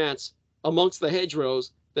in France amongst the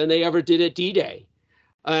hedgerows than they ever did at D-Day.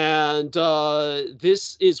 And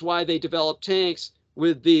this is why they developed tanks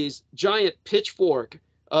with these giant pitchfork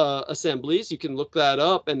assemblies. You can look that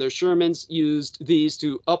up. And their Shermans used these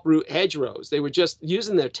to uproot hedgerows. They were just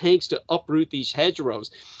using their tanks to uproot these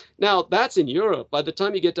hedgerows. Now, that's in Europe. By the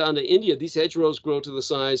time you get down to India, these hedgerows grow to the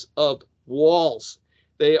size of walls.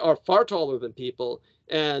 They are far taller than people,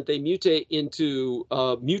 and they mutate into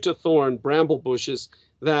mutathorn bramble bushes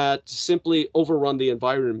that simply overrun the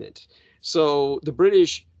environment. So the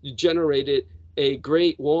British generated a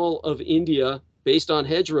Great Wall of India based on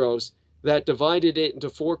hedgerows that divided it into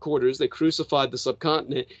 4 quarters. They crucified the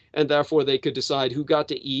subcontinent, and therefore they could decide who got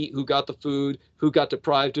to eat, who got the food, who got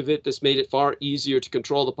deprived of it. This made it far easier to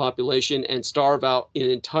control the population and starve out an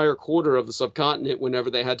entire quarter of the subcontinent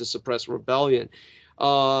whenever they had to suppress rebellion.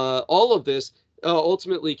 All of this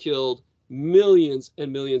ultimately killed millions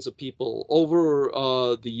and millions of people. Over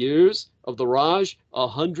the years of the Raj,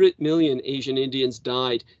 100 million Asian Indians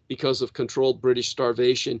died because of controlled British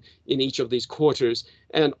starvation in each of these quarters.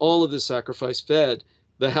 And all of this sacrifice fed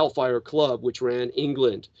the Hellfire Club, which ran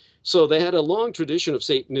England. So they had a long tradition of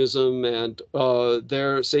Satanism, and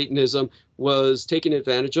their Satanism was taken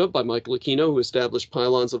advantage of by Michael Aquino, who established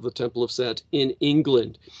pylons of the Temple of Set in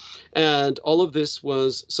England. And all of this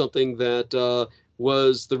was something that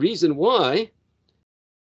was the reason why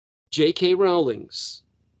J.K. Rowling,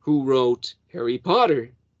 who wrote Harry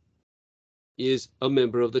Potter, is a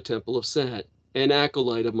member of the Temple of Set, an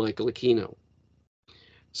acolyte of Michael Aquino.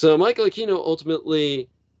 So Michael Aquino ultimately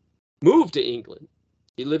moved to England.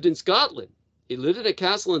 He lived in Scotland. He lived in a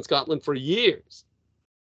castle in Scotland for years.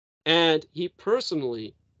 And he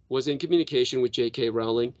personally was in communication with J.K.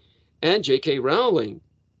 Rowling, and J.K. Rowling,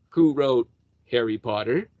 who wrote Harry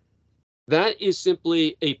Potter, that is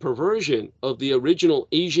simply a perversion of the original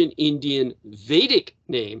Asian Indian Vedic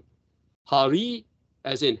name, Hari,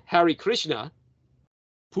 as in Hare Krishna,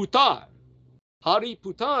 Putar. Hari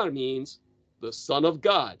Putar means the son of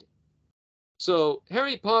God. So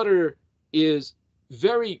Harry Potter is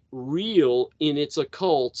very real in its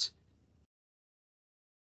occult,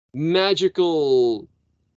 magical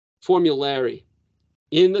formulary,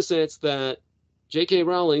 in the sense that J.K.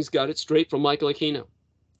 Rowling's got it straight from Michael Aquino.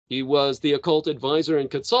 He was the occult advisor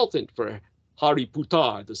and consultant for Hari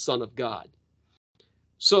Putar, the son of God.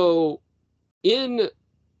 So in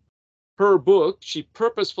her book, she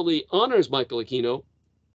purposefully honors Michael Aquino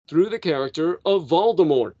through the character of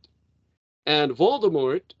Voldemort. And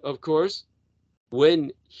Voldemort, of course,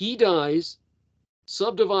 when he dies,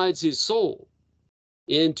 subdivides his soul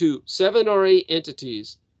into 7 or 8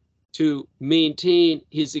 entities to maintain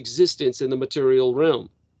his existence in the material realm.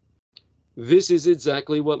 This is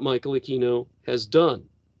exactly what Michael Aquino has done.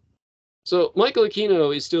 So Michael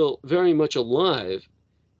Aquino is still very much alive.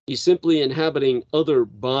 He's simply inhabiting other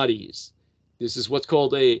bodies. This is what's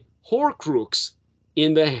called a Horcrux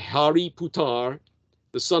in the Hari Putar,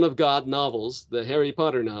 the Son of God novels, the Harry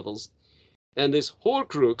Potter novels. And this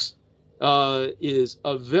Horcrux is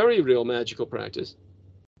a very real magical practice.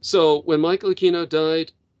 So when Michael Aquino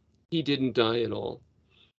died, he didn't die at all.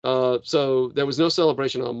 So there was no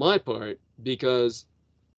celebration on my part because,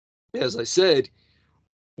 as I said,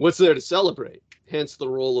 what's there to celebrate? Hence the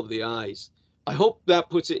roll of the eyes. I hope that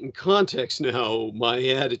puts it in context now, my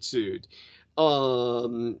attitude.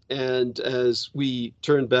 And as we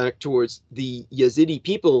turn back towards the Yazidi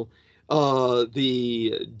people,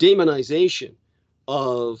 the demonization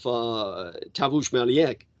of Tavush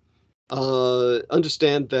Maliek,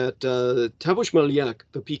 understand that Tavush Maliek,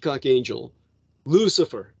 the peacock angel,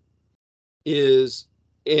 Lucifer, is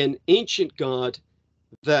an ancient god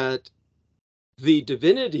that the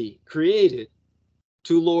divinity created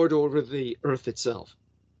to lord over the earth itself.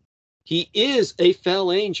 He is a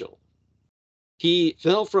fell angel. He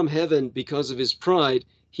fell from heaven because of his pride.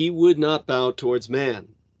 He would not bow towards man.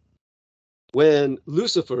 When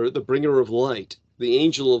Lucifer, the bringer of light, the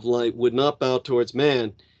angel of light, would not bow towards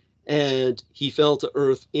man, and he fell to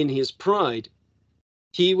earth in his pride,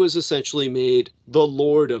 he was essentially made the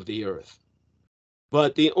Lord of the earth.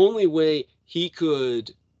 But the only way he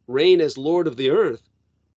could reign as Lord of the earth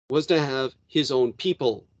was to have his own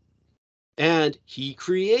people. And he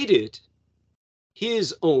created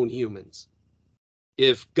his own humans.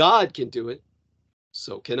 If God can do it,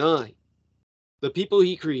 so can I. The people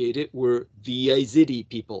he created were the Yazidi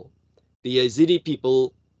people. The Yazidi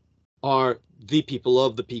people are the people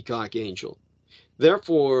of the peacock angel.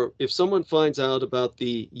 Therefore, if someone finds out about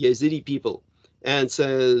the Yazidi people and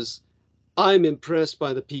says, I'm impressed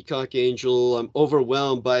by the peacock angel, I'm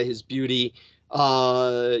overwhelmed by his beauty,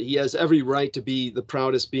 he has every right to be the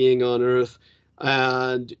proudest being on earth,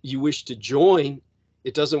 and you wish to join,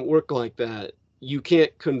 it doesn't work like that. You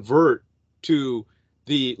can't convert to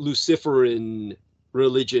the Luciferan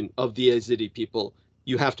religion of the Yazidi people.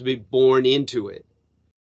 You have to be born into it.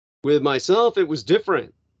 With myself, it was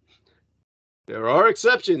different. There are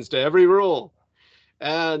exceptions to every rule.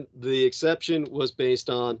 And the exception was based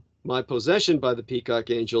on my possession by the peacock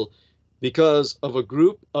angel because of a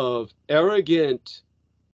group of arrogant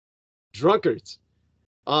drunkards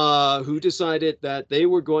who decided that they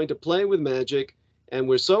were going to play with magic and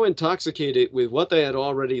were so intoxicated with what they had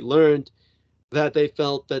already learned that they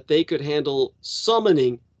felt that they could handle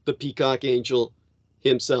summoning the the Peacock Angel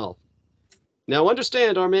himself. Now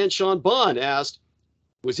understand, our man Sean Bond asked,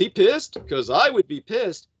 was he pissed? Because I would be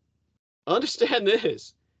pissed. Understand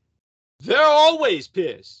this. They're always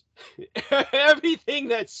pissed. Everything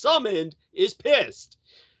that's summoned is pissed.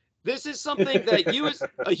 This is something that you as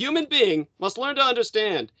a human being must learn to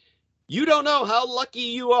understand. You don't know how lucky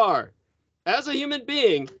you are. As a human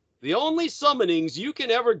being, the only summonings you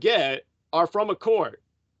can ever get are from a court.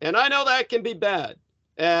 And I know that can be bad.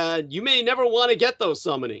 And you may never want to get those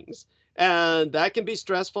summonings. And that can be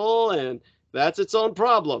stressful, and that's its own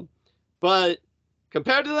problem. But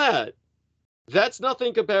compared to that, that's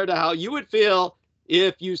nothing compared to how you would feel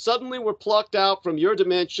if you suddenly were plucked out from your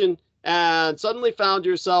dimension and suddenly found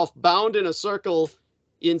yourself bound in a circle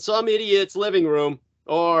in some idiot's living room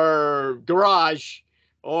or garage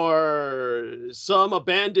or some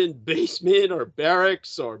abandoned basement or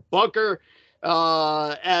barracks or bunker,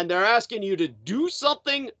 and they're asking you to do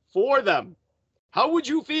something for them. How would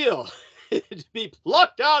you feel to be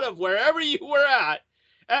plucked out of wherever you were at,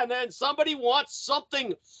 and then somebody wants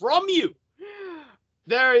something from you?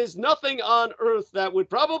 There is nothing on earth that would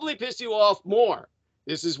probably piss you off more.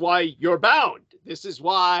 This is why you're bound. This is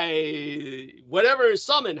why whatever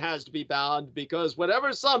summon has to be bound, because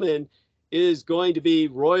whatever summon is going to be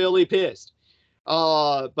royally pissed.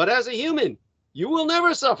 But as a human, you will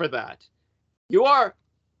never suffer that. You are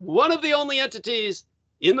one of the only entities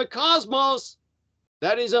in the cosmos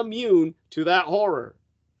that is immune to that horror.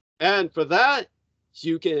 And for that,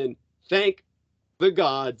 you can thank the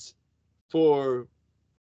gods for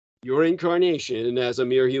your incarnation as a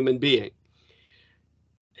mere human being.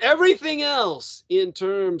 Everything else in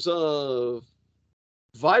terms of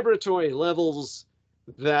vibratory levels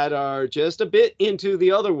that are just a bit into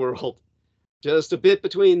the other world, just a bit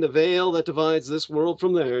between the veil that divides this world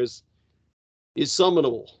from theirs, is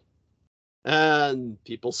summonable. And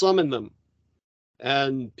people summon them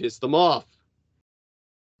and piss them off.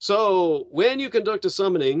 So when you conduct a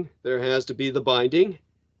summoning, there has to be the binding.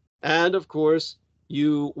 And of course,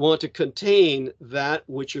 you want to contain that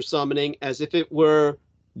which you're summoning as if it were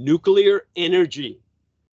nuclear energy.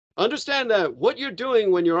 Understand that what you're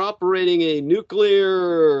doing when you're operating a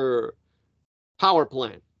nuclear power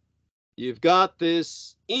plant, you've got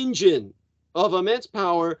this engine of immense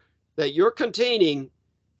power that you're containing,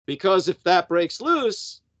 because if that breaks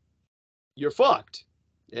loose, you're fucked,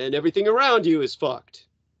 and everything around you is fucked.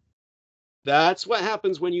 That's what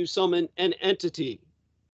happens when you summon an entity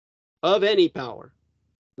of any power.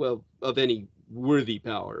 Well, of any worthy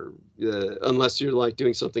power, unless you're like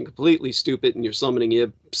doing something completely stupid and you're summoning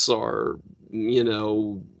imps or, you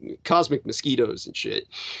know, cosmic mosquitoes and shit,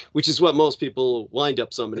 which is what most people wind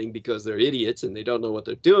up summoning because they're idiots and they don't know what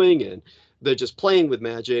they're doing and they're just playing with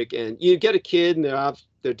magic. And you get a kid and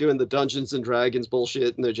they're doing the Dungeons and Dragons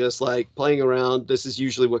bullshit and they're just like playing around. This is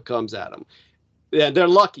usually what comes at them. And they're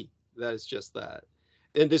lucky that it's just that.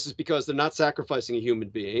 And this is because they're not sacrificing a human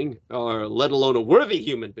being, or let alone a worthy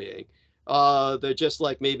human being. They're just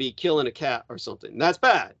like maybe killing a cat or something. That's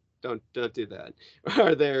bad. Don't do that.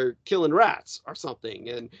 Or they're killing rats or something.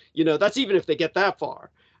 And, you know, that's even if they get that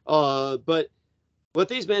far. But what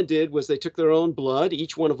these men did was they took their own blood,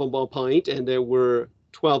 each one of them a pint, and there were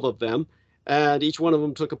 12 of them. And each one of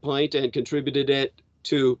them took a pint and contributed it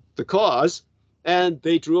to the cause. And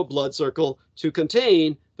they drew a blood circle to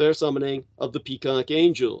contain their summoning of the Peacock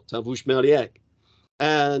Angel, Tavush Mariek.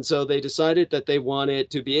 And so they decided that they wanted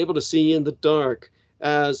to be able to see in the dark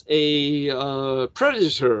as a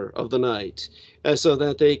predator of the night, so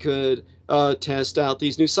that they could test out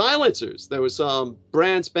these new silencers. There were some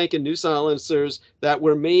brand spanking new silencers that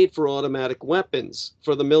were made for automatic weapons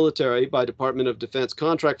for the military by Department of Defense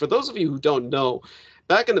contract. For those of you who don't know,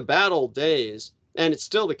 back in the bad old days, and it's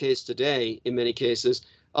still the case today in many cases,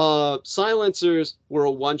 silencers were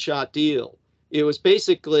a one-shot deal. It was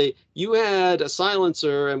basically, you had a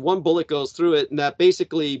silencer and one bullet goes through it, and that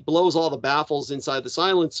basically blows all the baffles inside the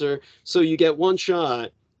silencer. So you get one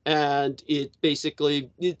shot, and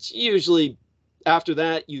it's usually after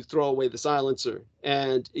that you throw away the silencer.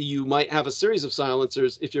 And you might have a series of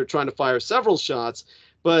silencers if you're trying to fire several shots,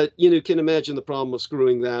 but you can imagine the problem of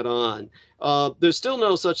screwing that on. There's still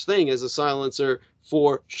no such thing as a silencer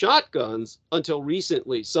for shotguns until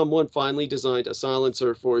recently. Someone finally designed a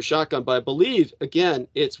silencer for a shotgun, but I believe, again,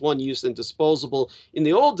 it's one use and disposable. In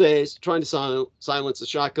the old days, trying to silence a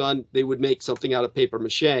shotgun, they would make something out of paper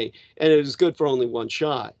mache, and it was good for only one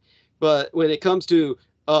shot. But when it comes to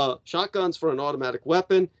shotguns for an automatic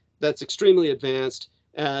weapon, that's extremely advanced,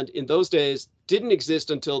 and in those days didn't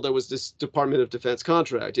exist until there was this Department of Defense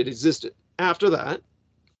contract. It existed after that,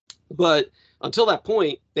 but until that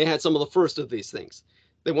point, they had some of the first of these things.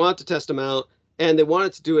 They wanted to test them out, and they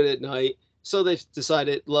wanted to do it at night. So they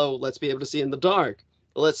decided, let's be able to see in the dark.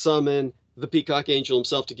 Let's summon the Peacock Angel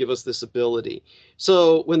himself to give us this ability.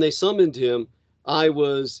 So when they summoned him, I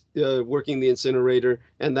was working the incinerator,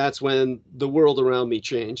 and that's when the world around me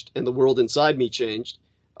changed and the world inside me changed.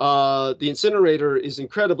 The incinerator is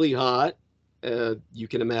incredibly hot, you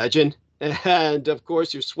can imagine. And of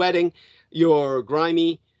course, you're sweating, you're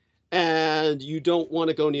grimy, and you don't want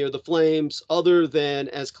to go near the flames other than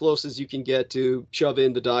as close as you can get to shove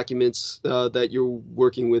in the documents that you're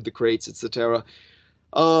working with, the crates, etc.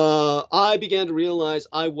 I began to realize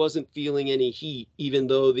I wasn't feeling any heat, even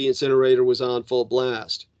though the incinerator was on full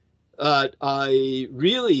blast. I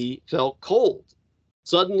really felt cold.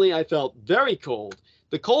 Suddenly, I felt very cold.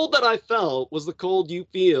 The cold that I felt was the cold you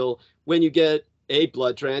feel when you get a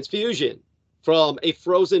blood transfusion from a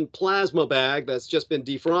frozen plasma bag that's just been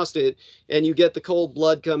defrosted, and you get the cold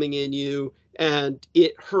blood coming in you, and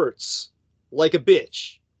it hurts like a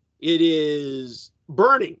bitch. It is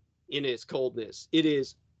burning in its coldness. It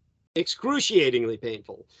is excruciatingly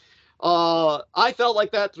painful. I felt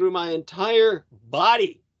like that through my entire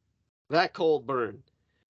body, that cold burn.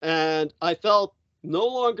 And I felt no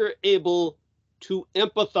longer able to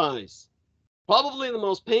empathize. Probably the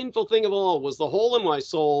most painful thing of all was the hole in my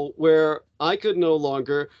soul where I could no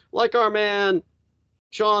longer, like our man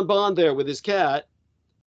Sean Bond there with his cat,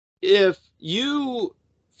 if you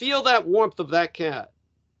feel that warmth of that cat,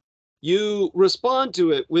 you respond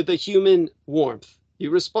to it with a human warmth.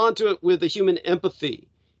 You respond to it with a human empathy.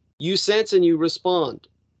 You sense and you respond.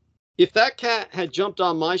 If that cat had jumped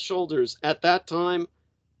on my shoulders at that time,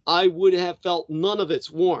 I would have felt none of its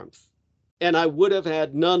warmth, and I would have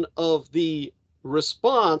had none of the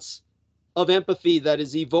response of empathy that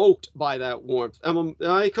is evoked by that warmth. Am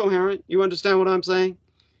I coherent? You understand what I'm saying?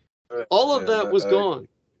 All of that was gone.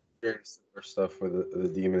 Similar stuff with the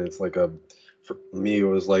demon. It's like for me, it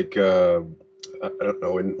was like I don't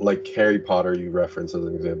know, in like Harry Potter, you reference as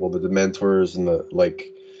an example, the Dementors and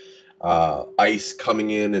the ice coming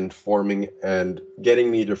in and forming and getting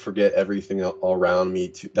me to forget everything all around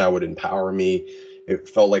me that would empower me. It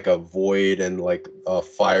felt like a void, and like a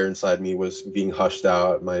fire inside me was being hushed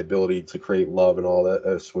out. My ability to create love and all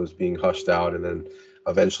that was being hushed out, and then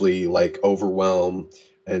eventually like overwhelm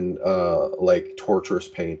and like torturous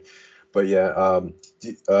pain. But yeah,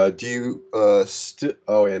 do you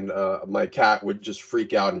oh, and my cat would just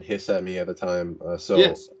freak out and hiss at me at the time.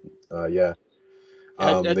 Yes. Yeah.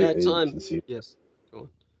 At that You time, can see. yes. Go on.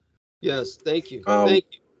 Yes, thank you. Um, Thank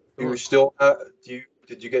you. Go you on. still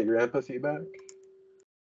did you get your empathy back?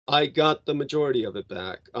 I got the majority of it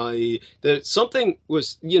back. Something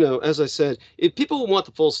was, as I said, if people want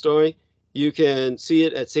the full story, you can see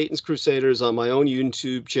it at Satan's Crusaders on my own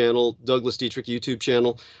YouTube channel, Douglas Dietrich YouTube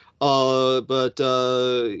channel. But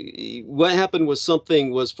what happened was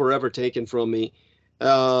something was forever taken from me.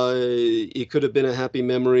 It could have been a happy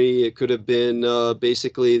memory. It could have been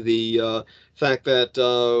basically the fact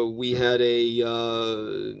that we had a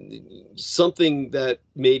something that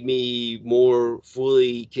made me more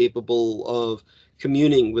fully capable of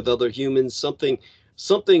communing with other humans.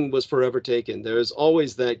 Something was forever taken. There's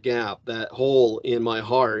always that gap, that hole in my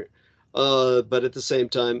heart. But at the same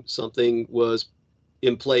time, something was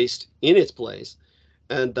placed in its place,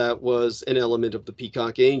 and that was an element of the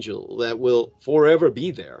Peacock Angel that will forever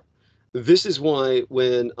be there. This is why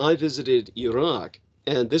when I visited Iraq,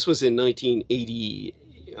 and this was in 1980,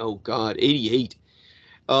 oh God, 88.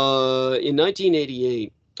 In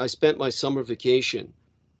 1988, I spent my summer vacation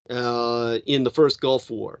in the first Gulf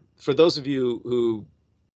War. For those of you who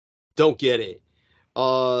don't get it,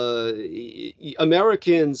 uh,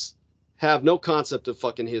 Americans have no concept of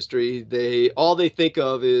fucking history. All they think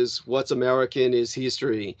of is what's American is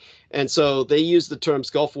history, and so they use the terms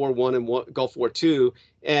Gulf War One and Gulf War Two,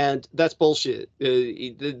 and that's bullshit.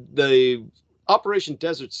 The Operation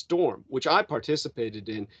Desert Storm, which I participated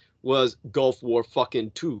in, was Gulf War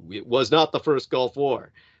fucking Two. It was not the first Gulf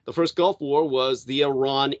War. The first Gulf War was the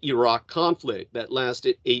Iran-Iraq conflict that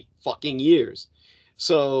lasted 8 fucking years.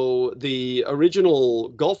 So the original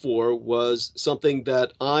Gulf War was something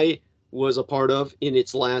that I was a part of in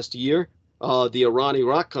its last year, the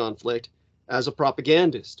Iran-Iraq conflict, as a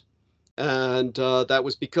propagandist. And that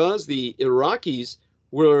was because the Iraqis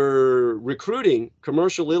were recruiting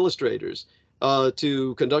commercial illustrators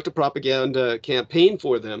to conduct a propaganda campaign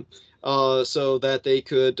for them so that they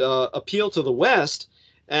could appeal to the West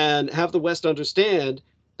and have the West understand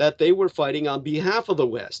that they were fighting on behalf of the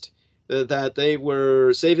West, that they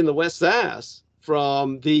were saving the West's ass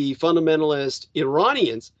from the fundamentalist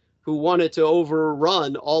Iranians who wanted to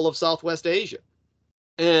overrun all of Southwest Asia.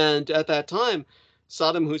 And at that time,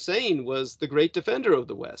 Saddam Hussein was the great defender of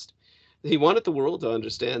the West. He wanted the world to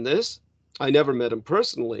understand this. I never met him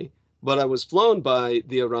personally, but I was flown by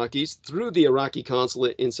the Iraqis through the Iraqi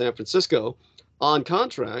consulate in San Francisco on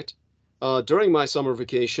contract during my summer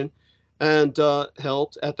vacation, and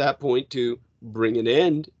helped at that point to bring an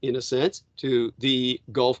end, in a sense, to the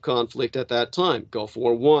Gulf conflict at that time, Gulf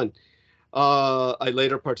War I. I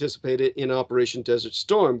later participated in Operation Desert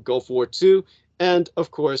Storm, Gulf War II, and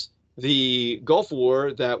of course, the Gulf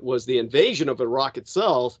War that was the invasion of Iraq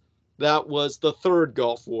itself, that was the third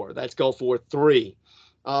Gulf War. That's Gulf War III.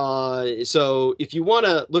 So if you want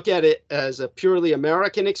to look at it as a purely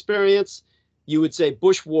American experience, you would say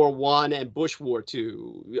Bush War I and Bush War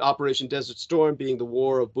II, Operation Desert Storm being the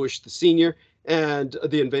war of Bush the senior, and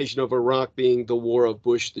the invasion of Iraq being the war of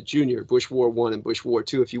Bush the junior, Bush War I and Bush War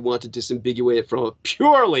II, if you want to disambiguate it from a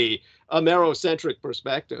purely Amerocentric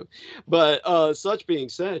perspective. But such being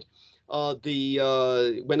said,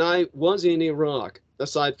 when I was in Iraq,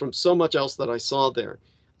 aside from so much else that I saw there,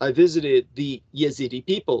 I visited the Yazidi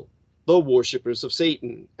people, the worshippers of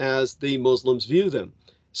Satan, as the Muslims view them.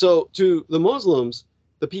 So to the Muslims,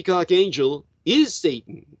 the peacock angel is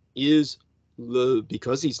Satan,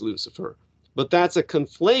 because he's Lucifer. But that's a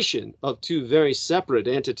conflation of two very separate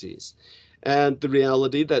entities. And the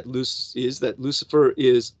reality that Lucifer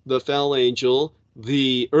is the fell angel,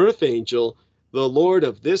 the earth angel, the Lord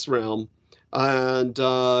of this realm, and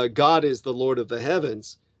God is the Lord of the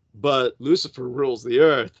heavens, but Lucifer rules the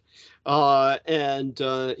earth. And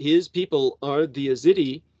his people are the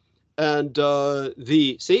Yazidi, and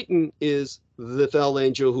the Satan is the fell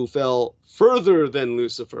angel who fell further than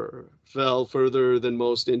Lucifer, fell further than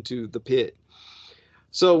most into the pit.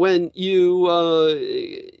 So when you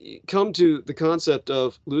come to the concept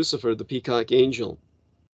of Lucifer, the peacock angel,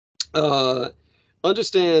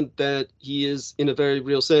 understand that he is, in a very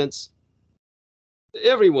real sense,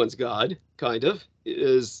 everyone's God, kind of.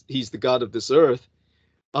 He's the God of this earth.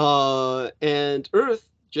 And earth,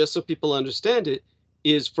 just so people understand it,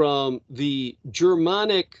 is from the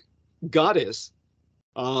Germanic goddess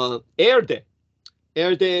Erde.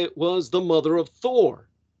 Erde was the mother of Thor,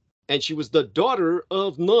 and she was the daughter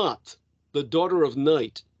of Nott, the daughter of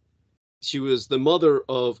night. She was the mother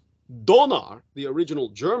of Donar, the original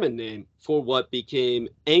German name for what became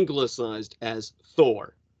anglicized as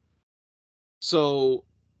Thor. So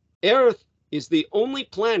Earth is the only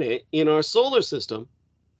planet in our solar system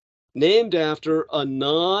named after a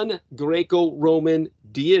non-Greco-Roman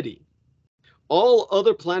deity. All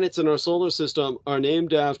other planets in our solar system are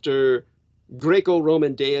named after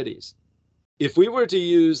Greco-Roman deities. If we were to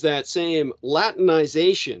use that same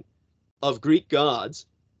Latinization of Greek gods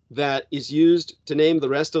that is used to name the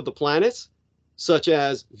rest of the planets, such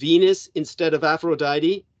as Venus instead of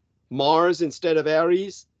Aphrodite, Mars instead of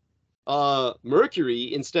Ares,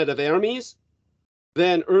 Mercury instead of Hermes,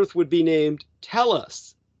 then Earth would be named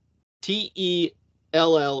Tellus, Tellus,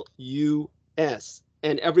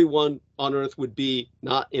 and everyone on Earth would be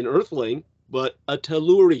not an Earthling, but a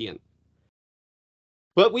Tellurian.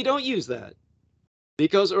 But we don't use that,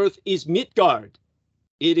 because Earth is Midgard.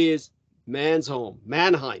 It is man's home,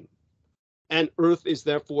 Mannheim. And Earth is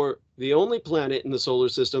therefore the only planet in the solar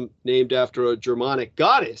system named after a Germanic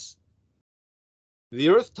goddess, the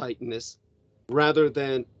Earth Titaness, rather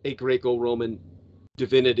than a Greco-Roman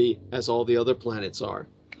divinity as all the other planets are.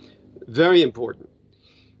 Very important.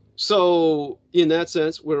 So in that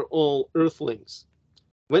sense, we're all Earthlings.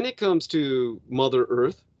 When it comes to Mother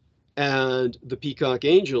Earth and the peacock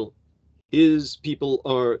angel, his people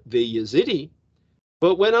are the Yazidi.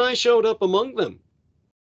 But when I showed up among them,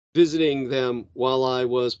 visiting them while I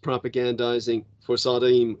was propagandizing for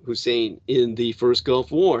Saddam Hussein in the first Gulf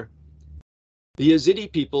War, the Yazidi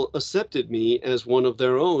people accepted me as one of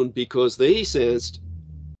their own because they sensed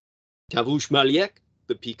Tavush Maliek,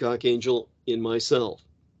 the peacock angel, in myself.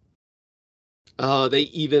 They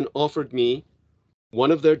even offered me one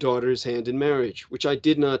of their daughters' hand in marriage, which I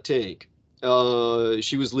did not take.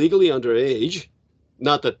 She was legally underage.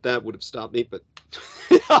 Not that that would have stopped me, but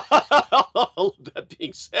all of that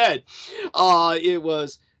being said, it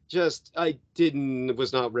was just I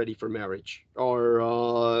was not ready for marriage.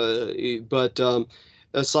 But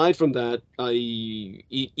aside from that,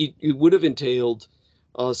 it would have entailed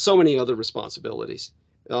so many other responsibilities.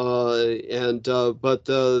 But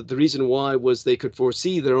the reason why was they could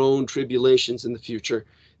foresee their own tribulations in the future,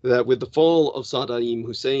 that with the fall of Saddam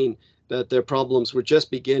Hussein, that their problems were just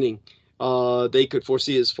beginning. They could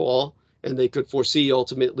foresee his fall, and they could foresee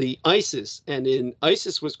ultimately ISIS. And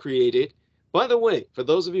ISIS was created, by the way, for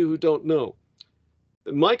those of you who don't know,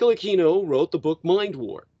 Michael Aquino wrote the book Mind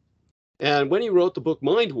War. And when he wrote the book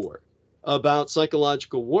Mind War, about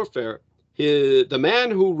psychological warfare. The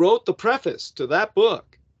man who wrote the preface to that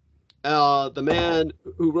book, the man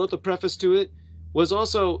who wrote the preface to it, was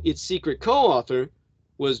also its secret co-author,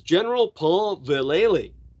 was General Paul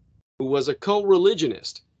Vallely, who was a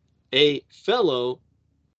co-religionist, a fellow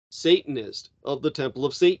Satanist of the Temple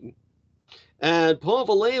of Satan. And Paul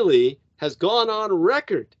Vallely has gone on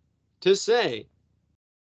record to say,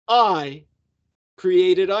 I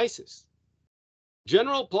created ISIS.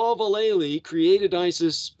 General Paul Vallely created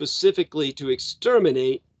ISIS specifically to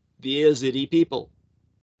exterminate the Yazidi people.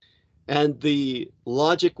 And the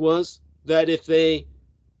logic was that if they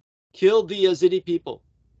killed the Yazidi people,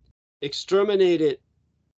 exterminated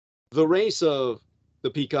the race of the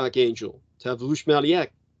peacock angel, Tavush Maliek,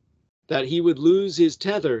 that he would lose his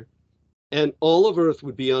tether and all of Earth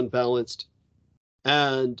would be unbalanced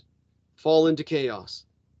and fall into chaos.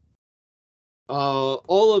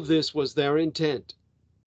 All of this was their intent.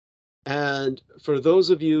 And for those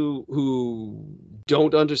of you who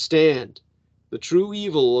don't understand the true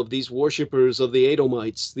evil of these worshippers of the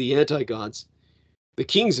Edomites, the anti-gods, the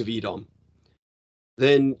kings of Edom,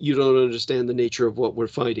 then you don't understand the nature of what we're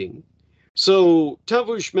fighting. So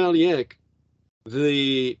Tavush Maliek,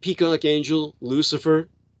 the peacock angel, Lucifer,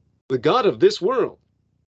 the god of this world,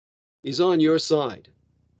 is on your side.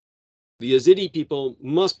 The Yazidi people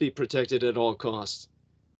must be protected at all costs.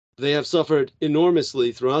 They have suffered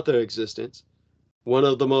enormously throughout their existence, one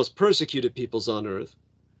of the most persecuted peoples on earth.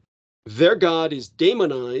 Their god is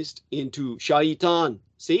demonized into Shaitan,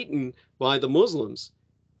 Satan, by the Muslims,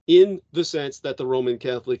 in the sense that the Roman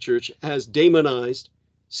Catholic Church has demonized,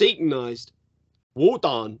 Satanized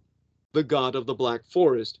Wotan, the god of the Black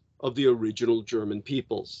Forest of the original German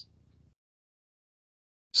peoples.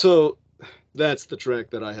 So that's the track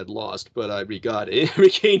that I had lost, but I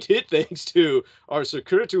regained it thanks to our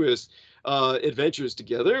circuitous adventures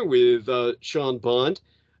together with Sean Bond.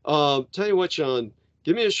 Tell you what, Sean,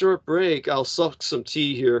 give me a short break. I'll suck some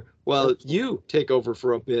tea here while you take over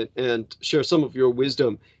for a bit and share some of your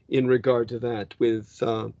wisdom in regard to that with...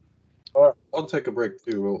 I'll take a break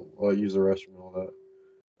too. I'll use the restroom and all that.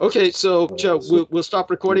 Okay, so Joe, we'll stop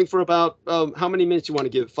recording for about how many minutes you want to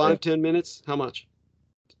give? 5, 10 minutes? How much?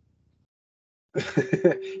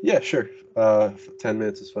 Yeah, sure. 10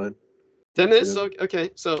 minutes is fine. 10 minutes? Okay,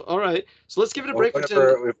 so all right. So let's give it a break for 10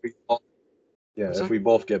 minutes. If we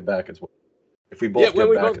both get back, it's if we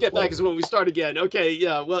both get back is when we start again. Okay,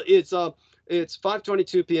 yeah. Well, it's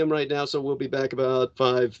 5:22 p.m. right now, so we'll be back about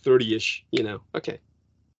 5:30ish. Okay.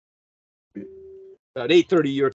 About 8:30 your